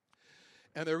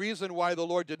 And the reason why the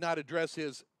Lord did not address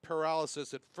his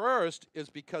paralysis at first is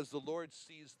because the Lord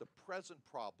sees the present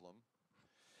problem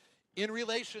in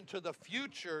relation to the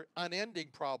future unending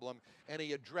problem, and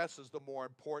he addresses the more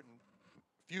important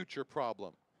future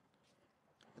problem.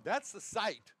 That's the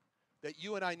sight that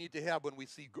you and I need to have when we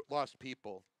see lost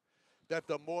people, that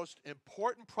the most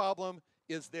important problem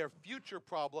is their future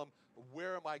problem.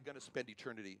 Where am I going to spend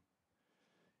eternity?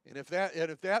 And if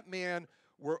that man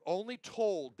were only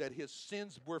told that his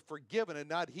sins were forgiven and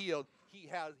not healed,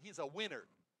 he's a winner.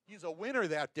 He's a winner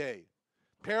that day,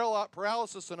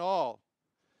 paralysis and all.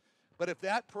 But if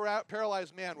that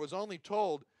paralyzed man was only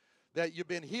told that you've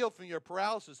been healed from your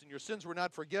paralysis and your sins were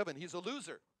not forgiven, he's a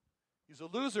loser. He's a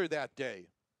loser that day.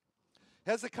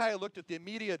 Hezekiah looked at the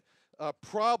immediate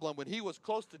problem when he was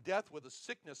close to death with a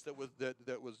sickness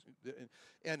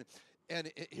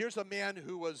and here's a man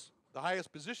who was the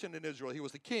highest position in Israel. He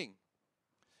was the king.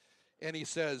 And he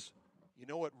says, you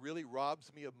know what really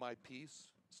robs me of my peace?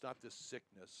 It's not this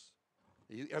sickness.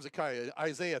 Hezekiah,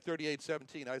 Isaiah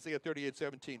 38:17. Isaiah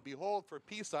 38:17. Behold, for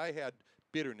peace I had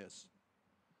bitterness,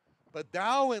 but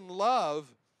thou in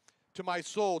love to my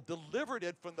soul delivered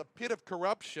it from the pit of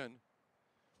corruption.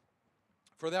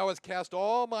 For thou hast cast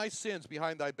all my sins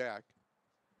behind thy back.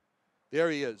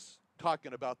 There he is,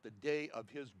 talking about the day of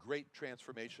his great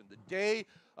transformation, the day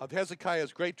of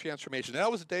Hezekiah's great transformation.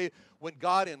 That was the day when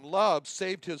God in love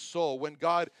saved his soul, when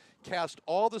God cast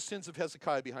all the sins of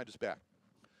Hezekiah behind his back.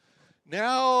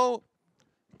 Now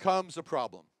comes a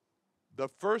problem. The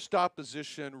first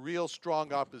opposition, real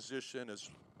strong opposition,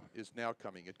 is now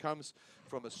coming. It comes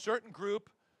from a certain group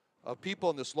of people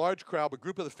in this large crowd, a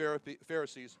group of the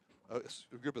Pharisees,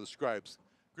 a group of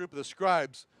the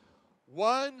scribes,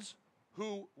 ones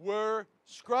who were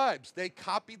scribes. They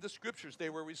copied the scriptures. They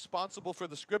were responsible for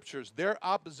the scriptures. Their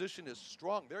opposition is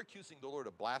strong. They're accusing the Lord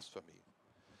of blasphemy.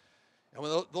 And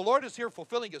when the Lord is here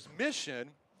fulfilling his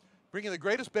mission, bringing the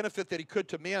greatest benefit that he could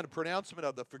to man, a pronouncement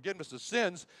of the forgiveness of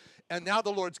sins, and now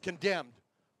the Lord's condemned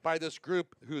by this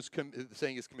group who's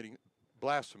saying he's committing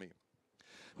blasphemy.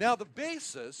 Now, the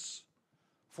basis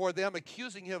for them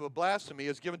accusing him of blasphemy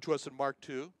is given to us in Mark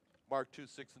 2,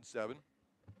 6 and 7,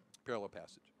 parallel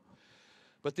passage.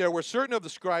 But there were certain of the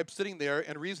scribes sitting there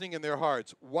and reasoning in their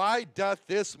hearts, why doth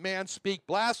this man speak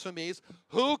blasphemies?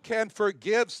 Who can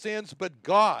forgive sins but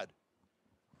God?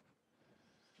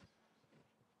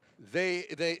 They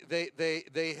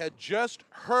had just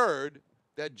heard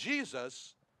that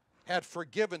Jesus had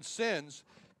forgiven sins,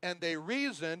 and they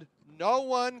reasoned no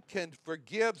one can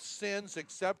forgive sins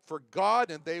except for God,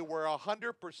 and they were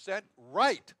 100%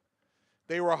 right.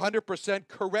 They were 100%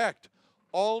 correct.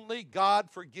 Only God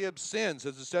forgives sins,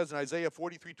 as it says in Isaiah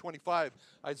 43:25.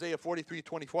 Isaiah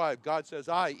 43:25, God says,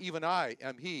 I, even I,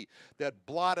 am he that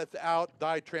blotteth out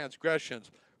thy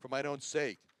transgressions for mine own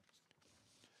sake,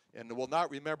 and will not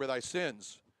remember thy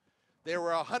sins. They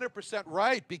were 100%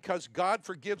 right because God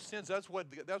forgives sins. That's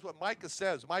what Micah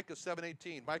says. Micah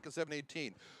 7:18. Micah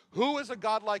 7:18. Who is a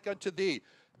God like unto thee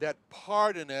that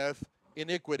pardoneth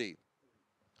iniquity?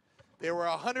 They were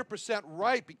 100%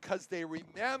 right because they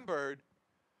remembered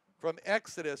from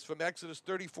Exodus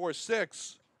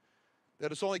 34:6,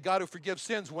 that it's only God who forgives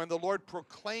sins. When the Lord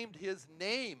proclaimed his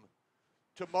name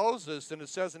to Moses, and it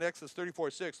says in Exodus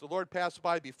 34:6, the Lord passed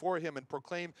by before him and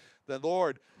proclaimed the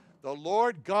Lord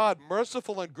God,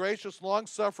 merciful and gracious,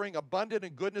 long-suffering, abundant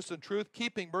in goodness and truth,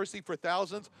 keeping mercy for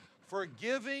thousands,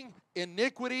 forgiving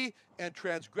iniquity and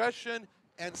transgression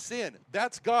and sin.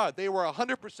 That's God. They were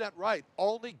 100% right.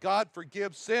 Only God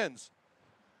forgives sins.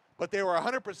 But they were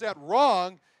 100%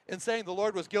 wrong in saying the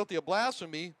Lord was guilty of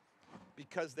blasphemy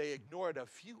because they ignored a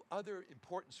few other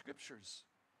important scriptures.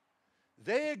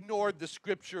 They ignored the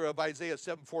scripture of Isaiah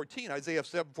 7:14. Isaiah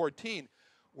 7:14,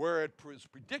 where it was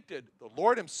predicted, the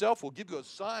Lord himself will give you a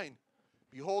sign.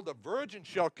 Behold, a virgin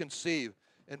shall conceive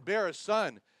and bear a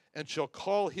son, and shall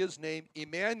call his name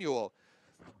Emmanuel.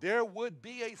 There would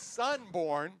be a son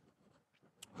born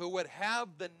who would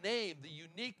have the name, the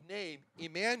unique name,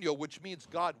 Emmanuel, which means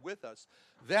God with us.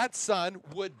 That son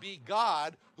would be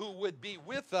God who would be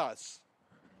with us.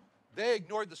 They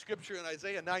ignored the scripture in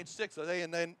Isaiah 9:6. Isaiah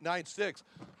 9:6.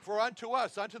 For unto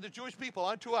us, unto the Jewish people,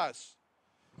 unto us,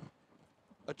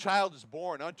 a child is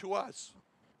born, unto us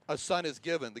a son is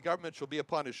given. The government shall be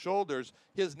upon his shoulders.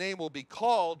 His name will be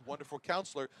called, Wonderful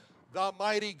Counselor, the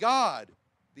Mighty God,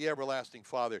 the Everlasting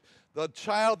Father. The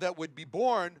child that would be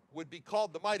born would be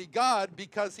called the Mighty God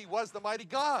because he was the Mighty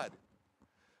God.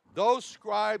 Those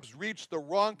scribes reached the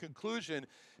wrong conclusion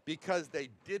because they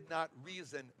did not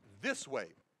reason this way.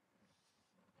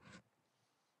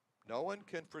 No one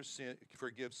can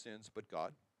forgive sins but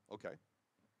God. Okay.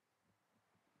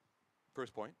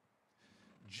 First point.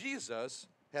 Jesus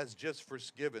has just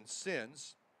forgiven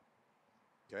sins.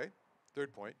 Okay.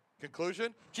 Third point.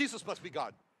 Conclusion. Jesus must be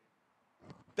God.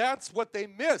 That's what they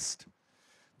missed.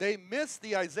 They missed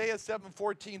the Isaiah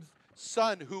 7:14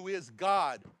 Son who is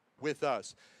God with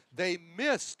us. They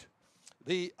missed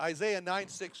the Isaiah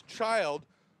 9:6 child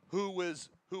who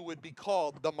would be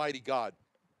called the Mighty God.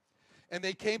 And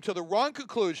they came to the wrong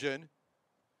conclusion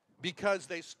because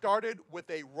they started with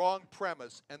a wrong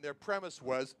premise, and their premise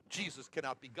was Jesus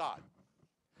cannot be God.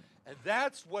 And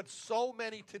that's what so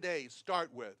many today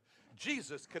start with.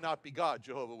 Jesus cannot be God,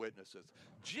 Jehovah's Witnesses.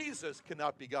 Jesus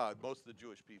cannot be God, most of the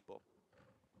Jewish people.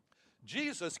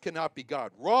 Jesus cannot be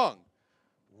God. Wrong.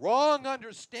 Wrong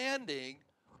understanding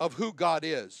of who God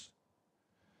is.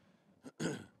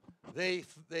 They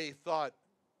thought,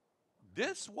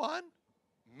 this one,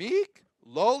 meek,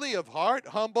 lowly of heart,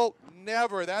 humble,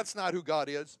 never. That's not who God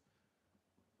is.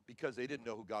 Because they didn't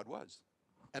know who God was.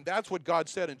 And that's what God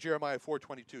said in Jeremiah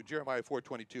 4:22. Jeremiah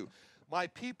 4:22. My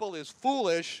people is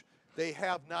foolish. They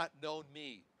have not known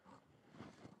me.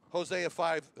 Hosea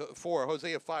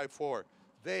 5:4.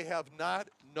 They have not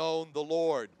known the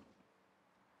Lord.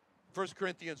 1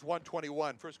 Corinthians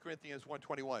 1:21. 1 Corinthians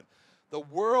 1:21. The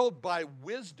world by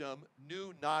wisdom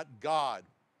knew not God.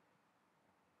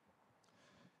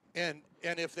 And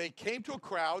if they came to a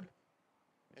crowd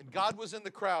and God was in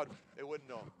the crowd, they wouldn't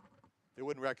know him. They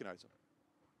wouldn't recognize him.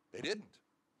 They didn't.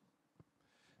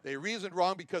 They reasoned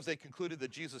wrong because they concluded that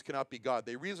Jesus cannot be God.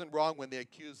 They reasoned wrong when they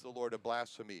accused the Lord of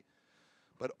blasphemy.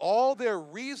 But all their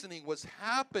reasoning was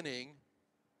happening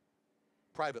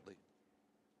privately.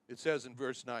 It says in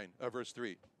verse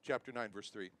 3, chapter 9, verse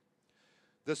 3.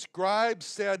 The scribes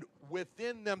said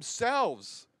within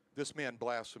themselves, this man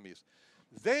blasphemies.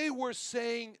 They were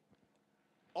saying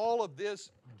all of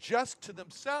this just to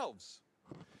themselves.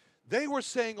 They were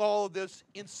saying all of this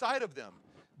inside of them.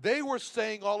 They were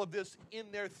saying all of this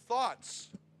in their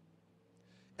thoughts.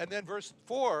 And then verse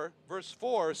 4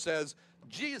 says,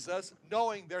 Jesus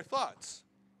knowing their thoughts.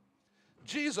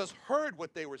 Jesus heard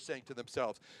what they were saying to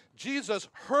themselves. Jesus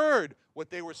heard what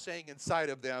they were saying inside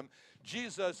of them.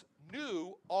 Jesus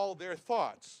knew all their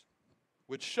thoughts,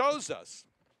 which shows us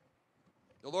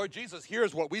the Lord Jesus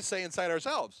hears what we say inside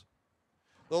ourselves.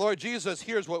 The Lord Jesus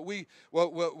hears what we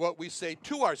say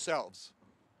to ourselves.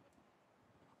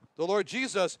 The Lord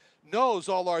Jesus knows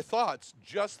all our thoughts,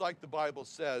 just like the Bible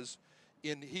says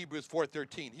in Hebrews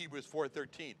 4:13. Hebrews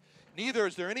 4:13. Neither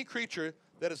is there any creature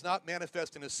that is not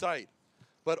manifest in his sight,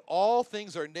 but all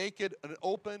things are naked and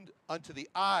opened unto the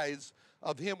eyes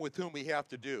of him with whom we have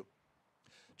to do.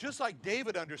 Just like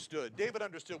David understood. David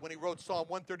understood when he wrote Psalm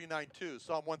 139:2.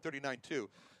 Psalm 139:2.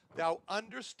 Thou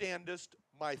understandest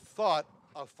my thought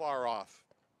afar off.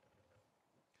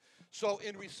 So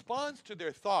in response to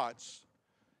their thoughts,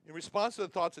 in response to the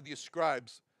thoughts of these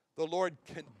scribes, the Lord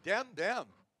condemned them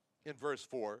in verse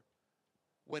 4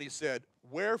 when he said,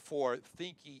 wherefore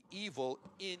think ye evil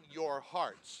in your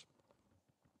hearts.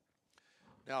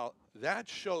 Now, that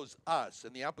shows us,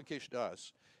 and the application to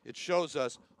us, it shows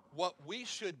us what we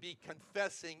should be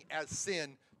confessing as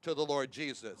sin to the Lord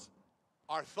Jesus.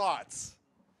 Our thoughts,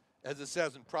 as it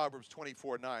says in Proverbs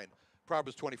 24:9.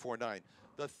 Proverbs 24:9.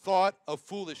 The thought of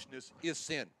foolishness is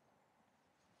sin.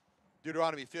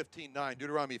 Deuteronomy 15:9.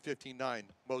 Deuteronomy 15:9.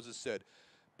 Moses said,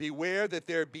 beware that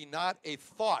there be not a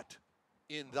thought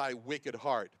in thy wicked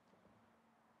heart.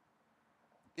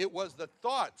 It was the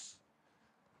thoughts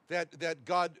that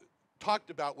God talked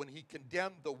about when he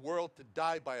condemned the world to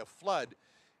die by a flood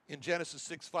in Genesis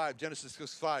 6:5. Genesis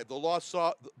 6:5.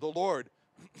 The Lord,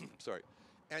 sorry,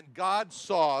 and God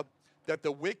saw that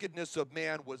the wickedness of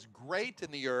man was great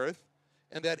in the earth,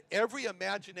 and that every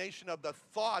imagination of the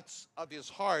thoughts of his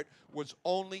heart was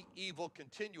only evil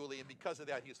continually. And because of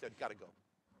that, he said, got to go.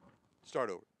 Start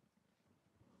over.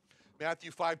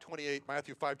 Matthew 5:28.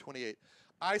 Matthew 5:28.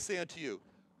 I say unto you,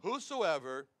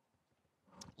 whosoever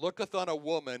looketh on a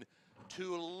woman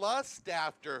to lust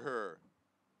after her,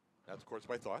 that's of course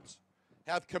my thoughts,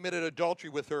 hath committed adultery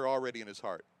with her already in his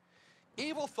heart.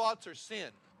 Evil thoughts are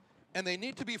sin, and they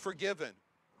need to be forgiven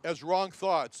as wrong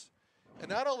thoughts. And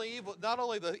not only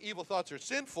the evil thoughts are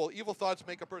sinful, evil thoughts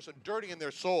make a person dirty in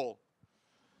their soul,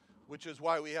 which is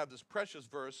why we have this precious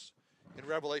verse in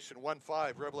Revelation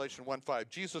 1:5. Revelation 1:5.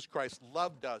 Jesus Christ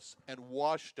loved us and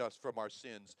washed us from our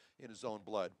sins in his own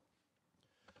blood.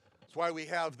 That's why we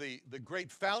have the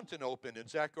great fountain opened in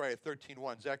Zechariah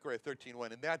 13:1. Zechariah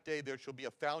 13:1. In that day there shall be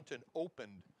a fountain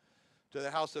opened to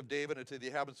the house of David and to the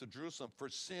inhabitants of Jerusalem for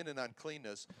sin and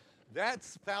uncleanness. That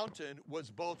fountain was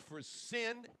both for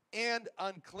sin and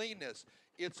uncleanness.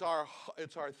 It's our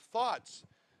thoughts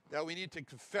that we need to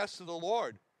confess to the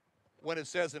Lord when it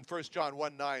says in 1 John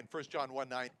 1:9, 1 John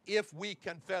 1:9, if we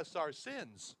confess our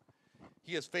sins,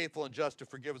 he is faithful and just to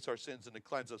forgive us our sins and to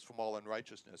cleanse us from all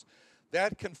unrighteousness.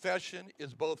 That confession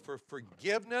is both for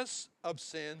forgiveness of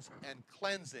sins and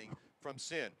cleansing from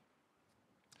sin.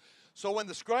 So when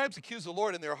the scribes accused the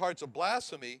Lord in their hearts of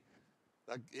blasphemy,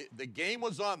 the game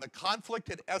was on. The conflict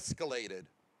had escalated.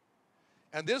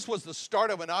 And this was the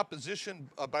start of an opposition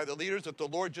by the leaders that the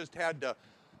Lord just had to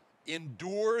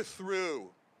endure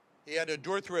through. He had to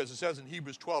endure through, as it says in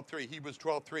Hebrews 12:3. Hebrews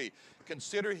 12:3.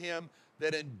 Consider him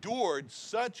that endured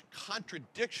such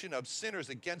contradiction of sinners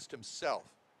against himself.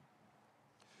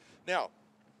 Now,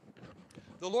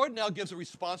 the Lord now gives a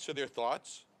response to their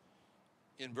thoughts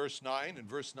in verse 9. In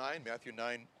verse 9, Matthew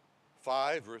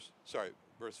 9:5, verse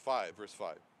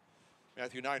 5.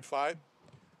 Matthew 9:5,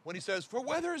 when he says, for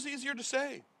whether is easier to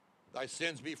say, thy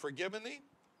sins be forgiven thee,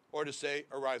 or to say,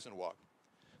 arise and walk.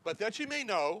 But that you may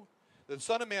know The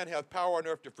Son of Man hath power on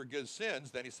earth to forgive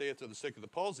sins. Then he saith to the sick of the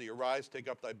palsy, arise, take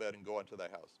up thy bed, and go unto thy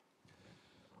house.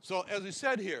 So as we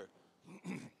said here,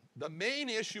 the main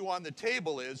issue on the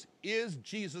table is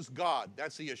Jesus God?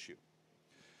 That's the issue.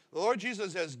 The Lord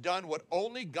Jesus has done what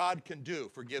only God can do,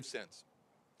 forgive sins.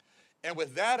 And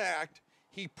with that act,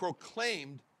 he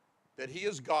proclaimed that he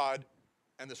is God,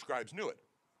 and the scribes knew it.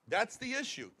 That's the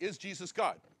issue. Is Jesus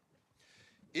God?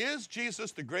 Is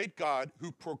Jesus the great God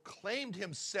who proclaimed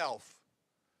himself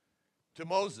to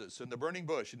Moses in the burning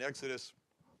bush in Exodus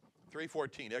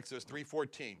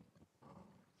 3:14,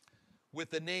 with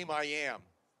the name I am?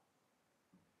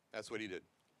 That's what he did.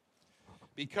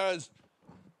 Because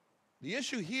the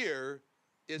issue here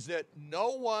is that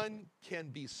no one can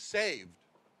be saved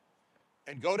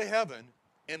and go to heaven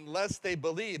unless they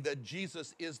believe that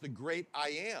Jesus is the great I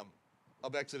am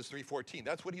of Exodus 3:14.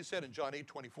 That's what he said in John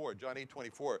 8:24. John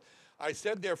 8:24. I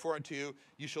said therefore unto you,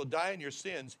 you shall die in your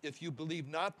sins. If you believe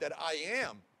not that I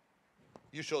am,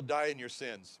 you shall die in your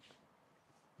sins.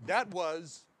 That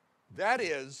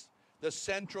is the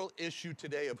central issue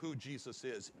today of who Jesus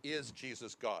is. Is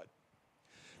Jesus God?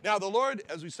 Now the Lord,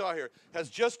 as we saw here,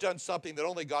 has just done something that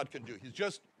only God can do. He's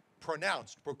just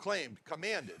pronounced, proclaimed,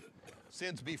 commanded,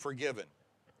 sins be forgiven.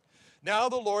 Now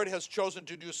the Lord has chosen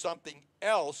to do something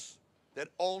else that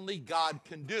only God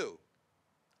can do.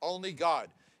 Only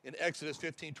God. In Exodus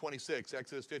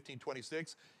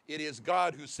 15:26, it is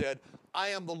God who said, I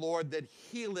am the Lord that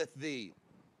healeth thee.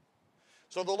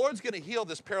 So the Lord's going to heal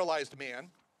this paralyzed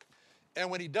man.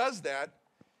 And when he does that,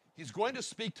 he's going to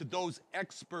speak to those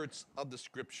experts of the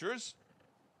scriptures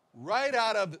right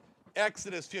out of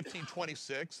Exodus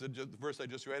 15:26, the verse I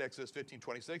just read, Exodus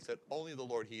 15:26, that only the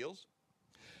Lord heals.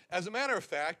 As a matter of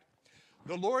fact,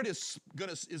 the Lord is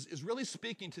really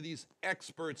speaking to these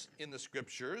experts in the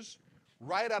scriptures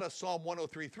right out of Psalm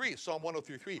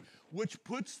 103:3, which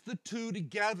puts the two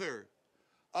together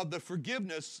of the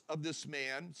forgiveness of this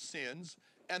man's sins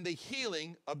and the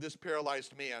healing of this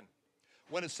paralyzed man.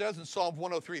 When it says in Psalm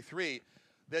 103:3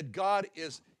 that God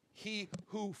is he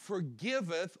who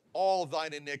forgiveth all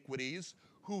thine iniquities,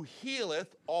 who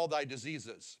healeth all thy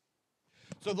diseases.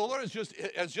 So the Lord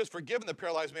has just forgiven the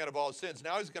paralyzed man of all his sins.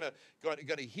 Now he's going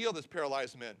to heal this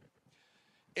paralyzed man.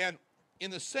 And in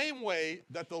the same way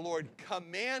that the Lord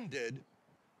commanded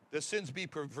the sins be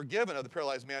forgiven of the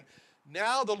paralyzed man,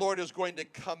 now the Lord is going to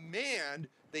command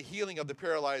the healing of the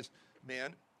paralyzed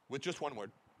man with just one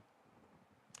word.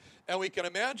 And we can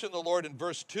imagine the Lord in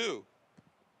verse 2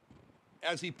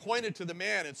 as he pointed to the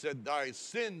man and said, thy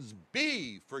sins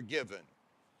be forgiven.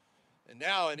 And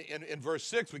now in verse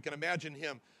 6, we can imagine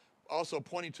him also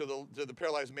pointing to the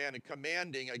paralyzed man and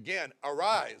commanding again,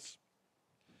 arise.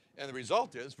 And the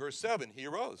result is, verse 7, he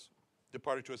arose,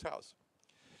 departed to his house.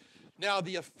 Now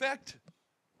the effect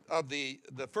of the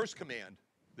first command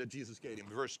that Jesus gave him,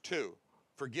 verse 2,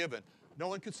 forgiven, no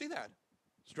one could see that.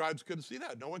 Scribes couldn't see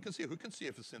that. No one can see it. Who can see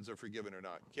if the sins are forgiven or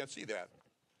not? Can't see that.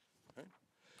 Right?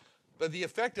 But the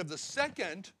effect of the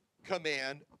second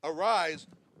command, arise,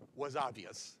 was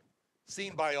obvious,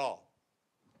 seen by all.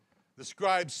 The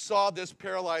scribes saw this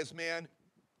paralyzed man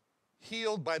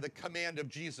healed by the command of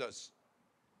Jesus.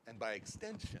 And by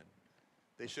extension,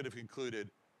 they should have concluded,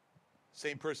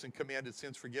 same person commanded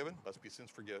sins forgiven, must be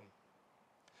sins forgiven.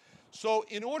 So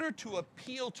in order to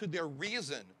appeal to their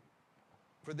reason,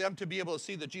 for them to be able to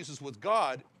see that Jesus was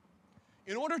God,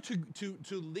 in order to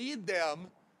lead them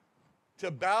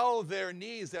to bow their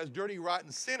knees as dirty,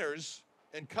 rotten sinners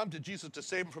and come to Jesus to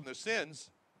save them from their sins,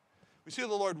 we see the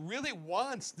Lord really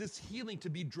wants this healing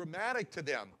to be dramatic to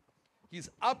them.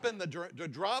 He's up in the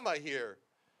drama here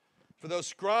for those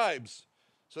scribes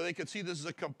so they could see this is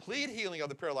a complete healing of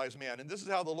the paralyzed man. And this is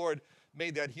how the Lord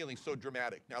made that healing so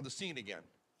dramatic. Now the scene again.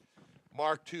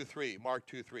 Mark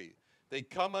 2:3. They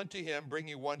come unto him,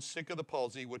 bringing one sick of the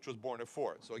palsy, which was born of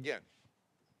 4. So again,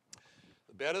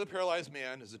 the bed of the paralyzed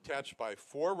man is attached by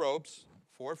 4 ropes,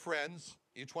 4 friends,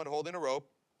 each one holding a rope,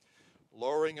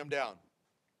 lowering him down.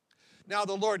 Now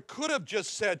the Lord could have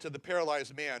just said to the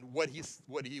paralyzed man what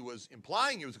he was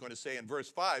implying he was going to say in verse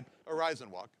 5, arise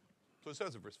and walk. So it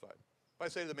says in verse 5. If I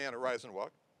say to the man, arise and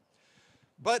walk.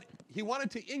 But he wanted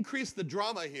to increase the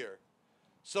drama here.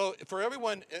 So for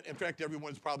everyone, in fact,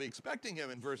 everyone's probably expecting him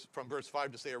from verse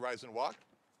 5 to say, arise and walk.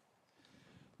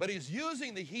 But he's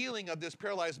using the healing of this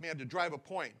paralyzed man to drive a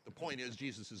point. The point is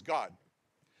Jesus is God.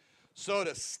 So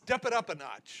to step it up a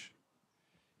notch,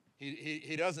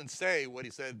 he doesn't say what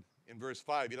he said in verse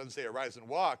 5. He doesn't say, arise and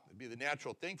walk. It'd be the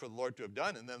natural thing for the Lord to have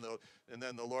done. And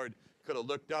then the Lord could have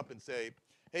looked up and say,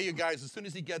 hey, you guys, as soon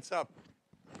as he gets up,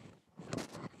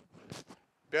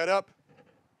 bed up,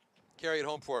 carry it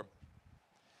home for him.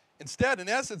 Instead, in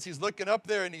essence, he's looking up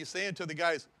there and he's saying to the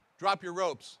guys, drop your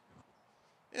ropes.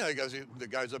 You know, the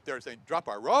guys up there are saying, drop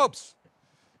our ropes.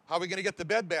 How are we going to get the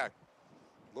bed back?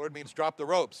 Lord means drop the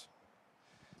ropes.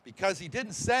 Because he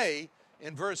didn't say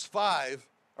in verse 5,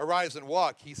 arise and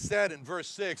walk. He said in verse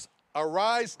 6,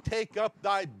 arise, take up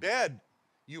thy bed,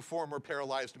 you former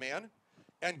paralyzed man,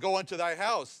 and go unto thy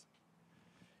house.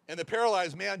 And the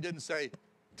paralyzed man didn't say,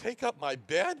 take up my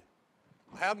bed?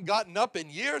 I haven't gotten up in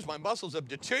years. My muscles have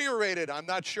deteriorated. I'm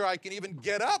not sure I can even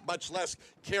get up, much less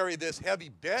carry this heavy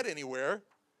bed anywhere.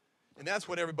 And that's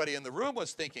what everybody in the room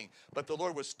was thinking. But the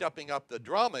Lord was stepping up the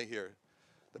drama here.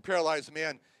 The paralyzed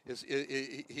man,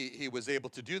 he was able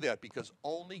to do that because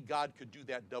only God could do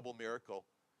that double miracle,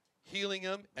 healing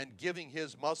him and giving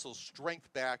his muscles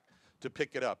strength back to pick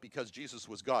it up because Jesus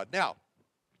was God. Now,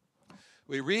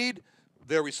 we read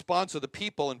their response of the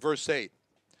people in verse 8,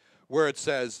 where it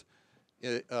says,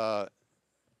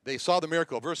 they saw the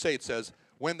miracle. Verse 8 says,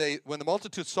 when the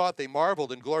multitude saw it, they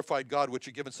marveled and glorified God, which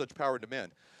had given such power to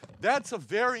men. That's a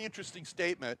very interesting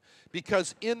statement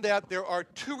because in that there are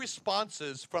two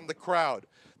responses from the crowd.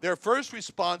 Their first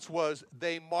response was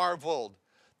they marveled.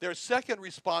 Their second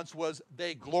response was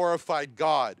they glorified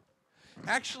God.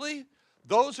 Actually,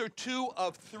 those are two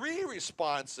of three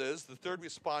responses, the third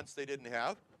response they didn't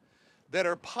have, that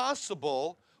are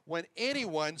possible when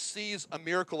anyone sees a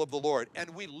miracle of the Lord.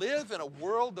 And we live in a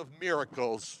world of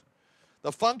miracles.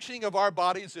 The functioning of our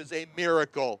bodies is a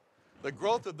miracle. The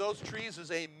growth of those trees is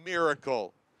a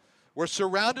miracle. We're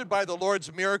surrounded by the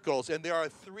Lord's miracles, and there are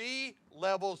three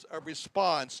levels of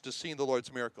response to seeing the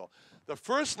Lord's miracle. The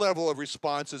first level of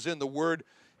response is in the word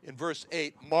in verse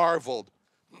 8, marveled.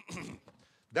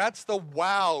 That's the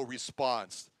wow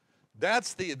response.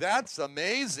 That's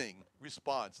amazing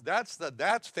response.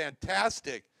 That's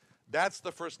fantastic. That's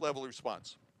the first level of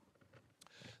response.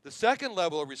 The second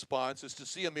level of response is to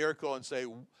see a miracle and say,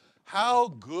 how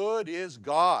good is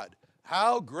God?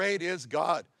 How great is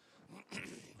God?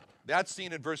 That's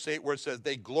seen in verse 8 where it says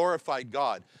they glorified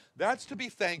God. That's to be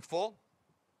thankful.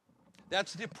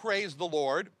 That's to praise the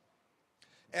Lord.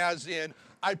 As in,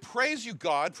 I praise you,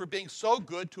 God, for being so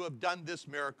good to have done this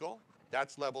miracle.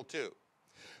 That's level 2.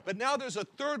 But now there's a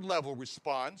third level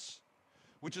response,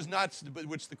 which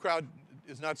the crowd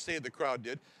is not saying the crowd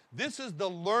did. This is the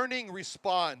learning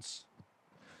response.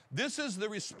 This is the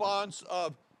response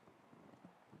of,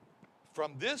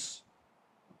 from this,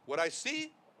 what I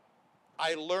see,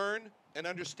 I learn and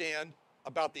understand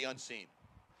about the unseen.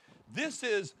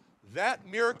 That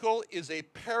miracle is a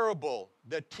parable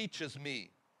that teaches me.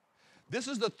 This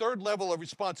is the third level of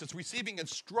response. It's receiving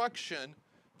instruction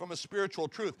from a spiritual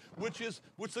truth,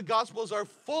 which the Gospels are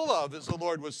full of, as the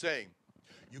Lord was saying.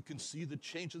 You can see the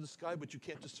change of the sky, but you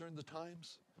can't discern the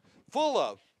times. Full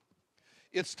of.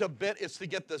 It's to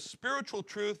get the spiritual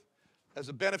truth as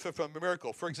a benefit from a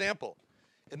miracle. For example,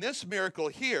 in this miracle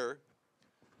here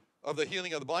of the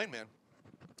healing of the blind man,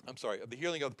 of the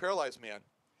healing of the paralyzed man,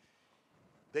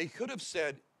 they could have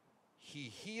said, he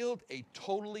healed a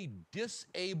totally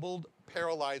disabled,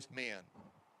 paralyzed man.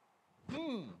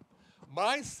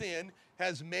 My sin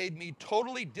has made me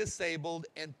totally disabled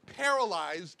and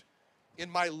paralyzed in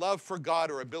my love for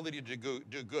God or ability to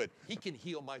do good. He can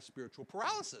heal my spiritual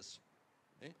paralysis.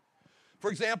 Okay? For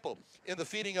example, in the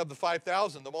feeding of the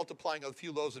 5,000, the multiplying of the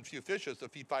few loaves and few fishes to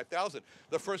feed 5,000,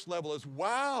 the first level is,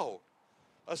 wow,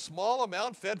 a small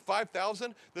amount fed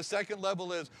 5,000. The second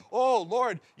level is, oh,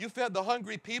 Lord, you fed the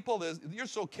hungry people. You're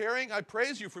so caring. I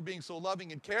praise you for being so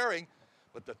loving and caring.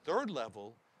 But the third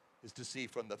level is to see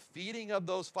from the feeding of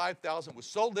those 5,000 with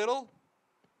so little,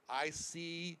 I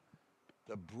see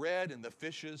the bread and the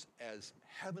fishes as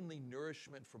heavenly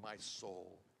nourishment for my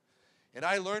soul. And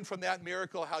I learned from that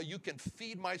miracle how you can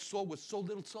feed my soul with so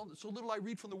little I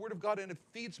read from the Word of God and it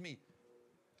feeds me.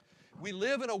 We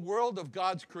live in a world of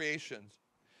God's creations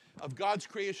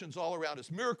all around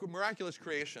us, miraculous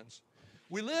creations.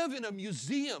 We live in a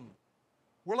museum.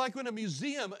 We're like in a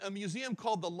museum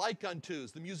called the Like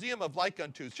Untos, the Museum of Like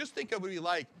Untos. Just think of what it would be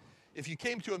like if you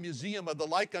came to a museum of the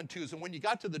Like Untos, and when you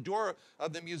got to the door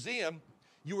of the museum,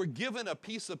 you were given a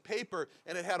piece of paper,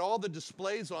 and it had all the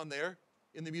displays on there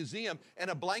in the museum, and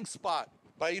a blank spot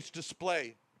by each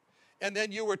display. And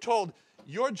then you were told,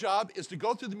 your job is to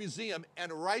go through the museum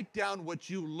and write down what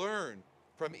you learn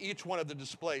from each one of the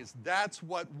displays. That's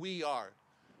what we are.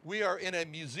 We are in a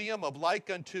museum of like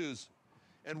untos.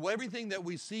 And everything that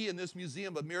we see in this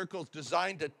museum of miracles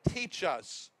designed to teach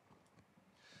us.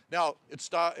 Now,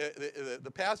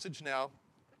 the passage now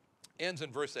ends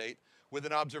in verse 8 with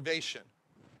an observation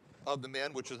of the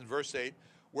men, which is in verse 8,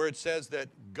 where it says that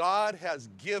God has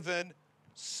given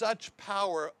such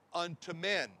power unto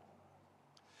men.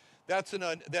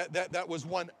 That was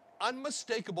one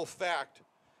unmistakable fact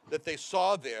that they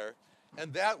saw there,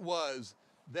 and that was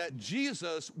that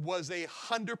Jesus was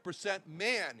 100%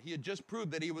 man. He had just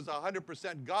proved that he was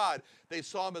 100% God. They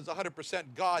saw him as 100%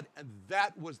 God, and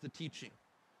that was the teaching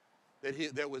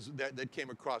that came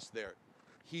across there.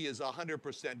 He is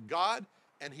 100% God,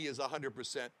 and he is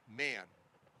 100% man.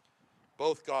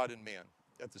 Both God and man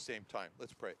at the same time.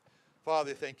 Let's pray.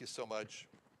 Father, thank you so much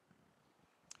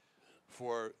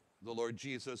for the Lord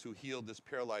Jesus who healed this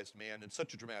paralyzed man in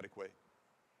such a dramatic way.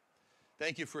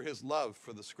 Thank you for his love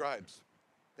for the scribes.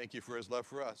 Thank you for his love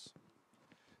for us.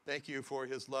 Thank you for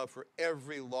his love for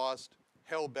every lost,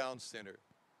 hell-bound sinner,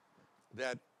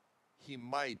 that he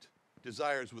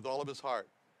desires with all of his heart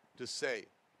to say,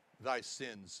 thy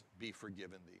sins be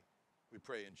forgiven thee. We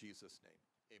pray in Jesus'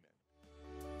 name. Amen.